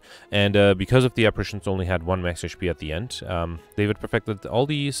Apparition. And because of the Apparitions, only had 1 max HP at the end. David perfected all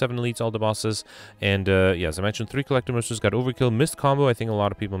the 7 elites, all the bosses. And yeah, as I mentioned, 3 collector bonuses, got Overkill, missed combo. I think a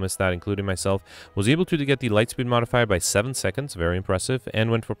lot of people missed that, including myself. Was able to get the Lightspeed modifier by 7 seconds, very impressive, and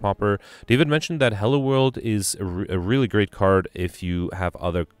went for Popper. David mentioned that Hello World is a really great card if you have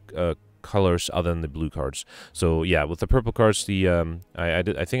other colors other than the blue cards. So yeah, with the purple cards, the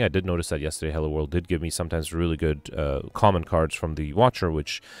I think I did notice that yesterday. Hello World did give me sometimes really good common cards from the Watcher,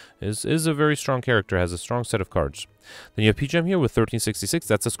 which is a very strong character, has a strong set of cards. Then you have PGM here with 1366.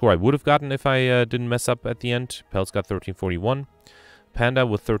 That's a score I would have gotten if I didn't mess up at the end. Pelt's got 1341. Panda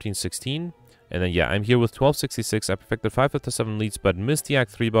with 1316. And then, yeah, I'm here with 1266. I perfected 5 of the 7 leads, but missed the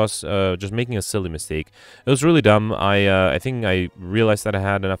Act 3 boss, just making a silly mistake. It was really dumb. I think I realized that I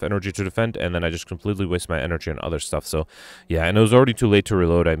had enough energy to defend, and then I just completely wasted my energy on other stuff. So, yeah, and it was already too late to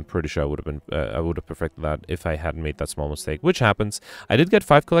reload. I'm pretty sure I would have perfected that if I hadn't made that small mistake, which happens. I did get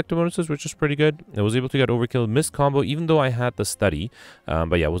 5 collector bonuses, which is pretty good. I was able to get Overkill, missed combo, even though I had the study.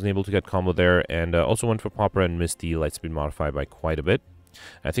 But yeah, I wasn't able to get combo there, and also went for Popper and missed the Lightspeed modifier by quite a bit.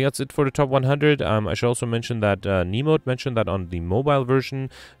 I think that's it for the top 100. I should also mention that Nemo mentioned that on the mobile version,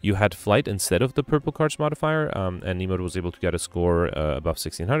 you had Flight instead of the Purple Cards modifier, and Nemo was able to get a score above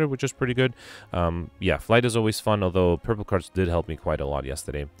 1600, which is pretty good. Yeah, Flight is always fun, although Purple Cards did help me quite a lot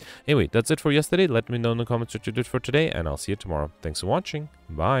yesterday. Anyway, that's it for yesterday. Let me know in the comments what you did for today, and I'll see you tomorrow. Thanks for watching.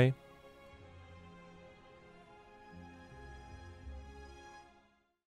 Bye.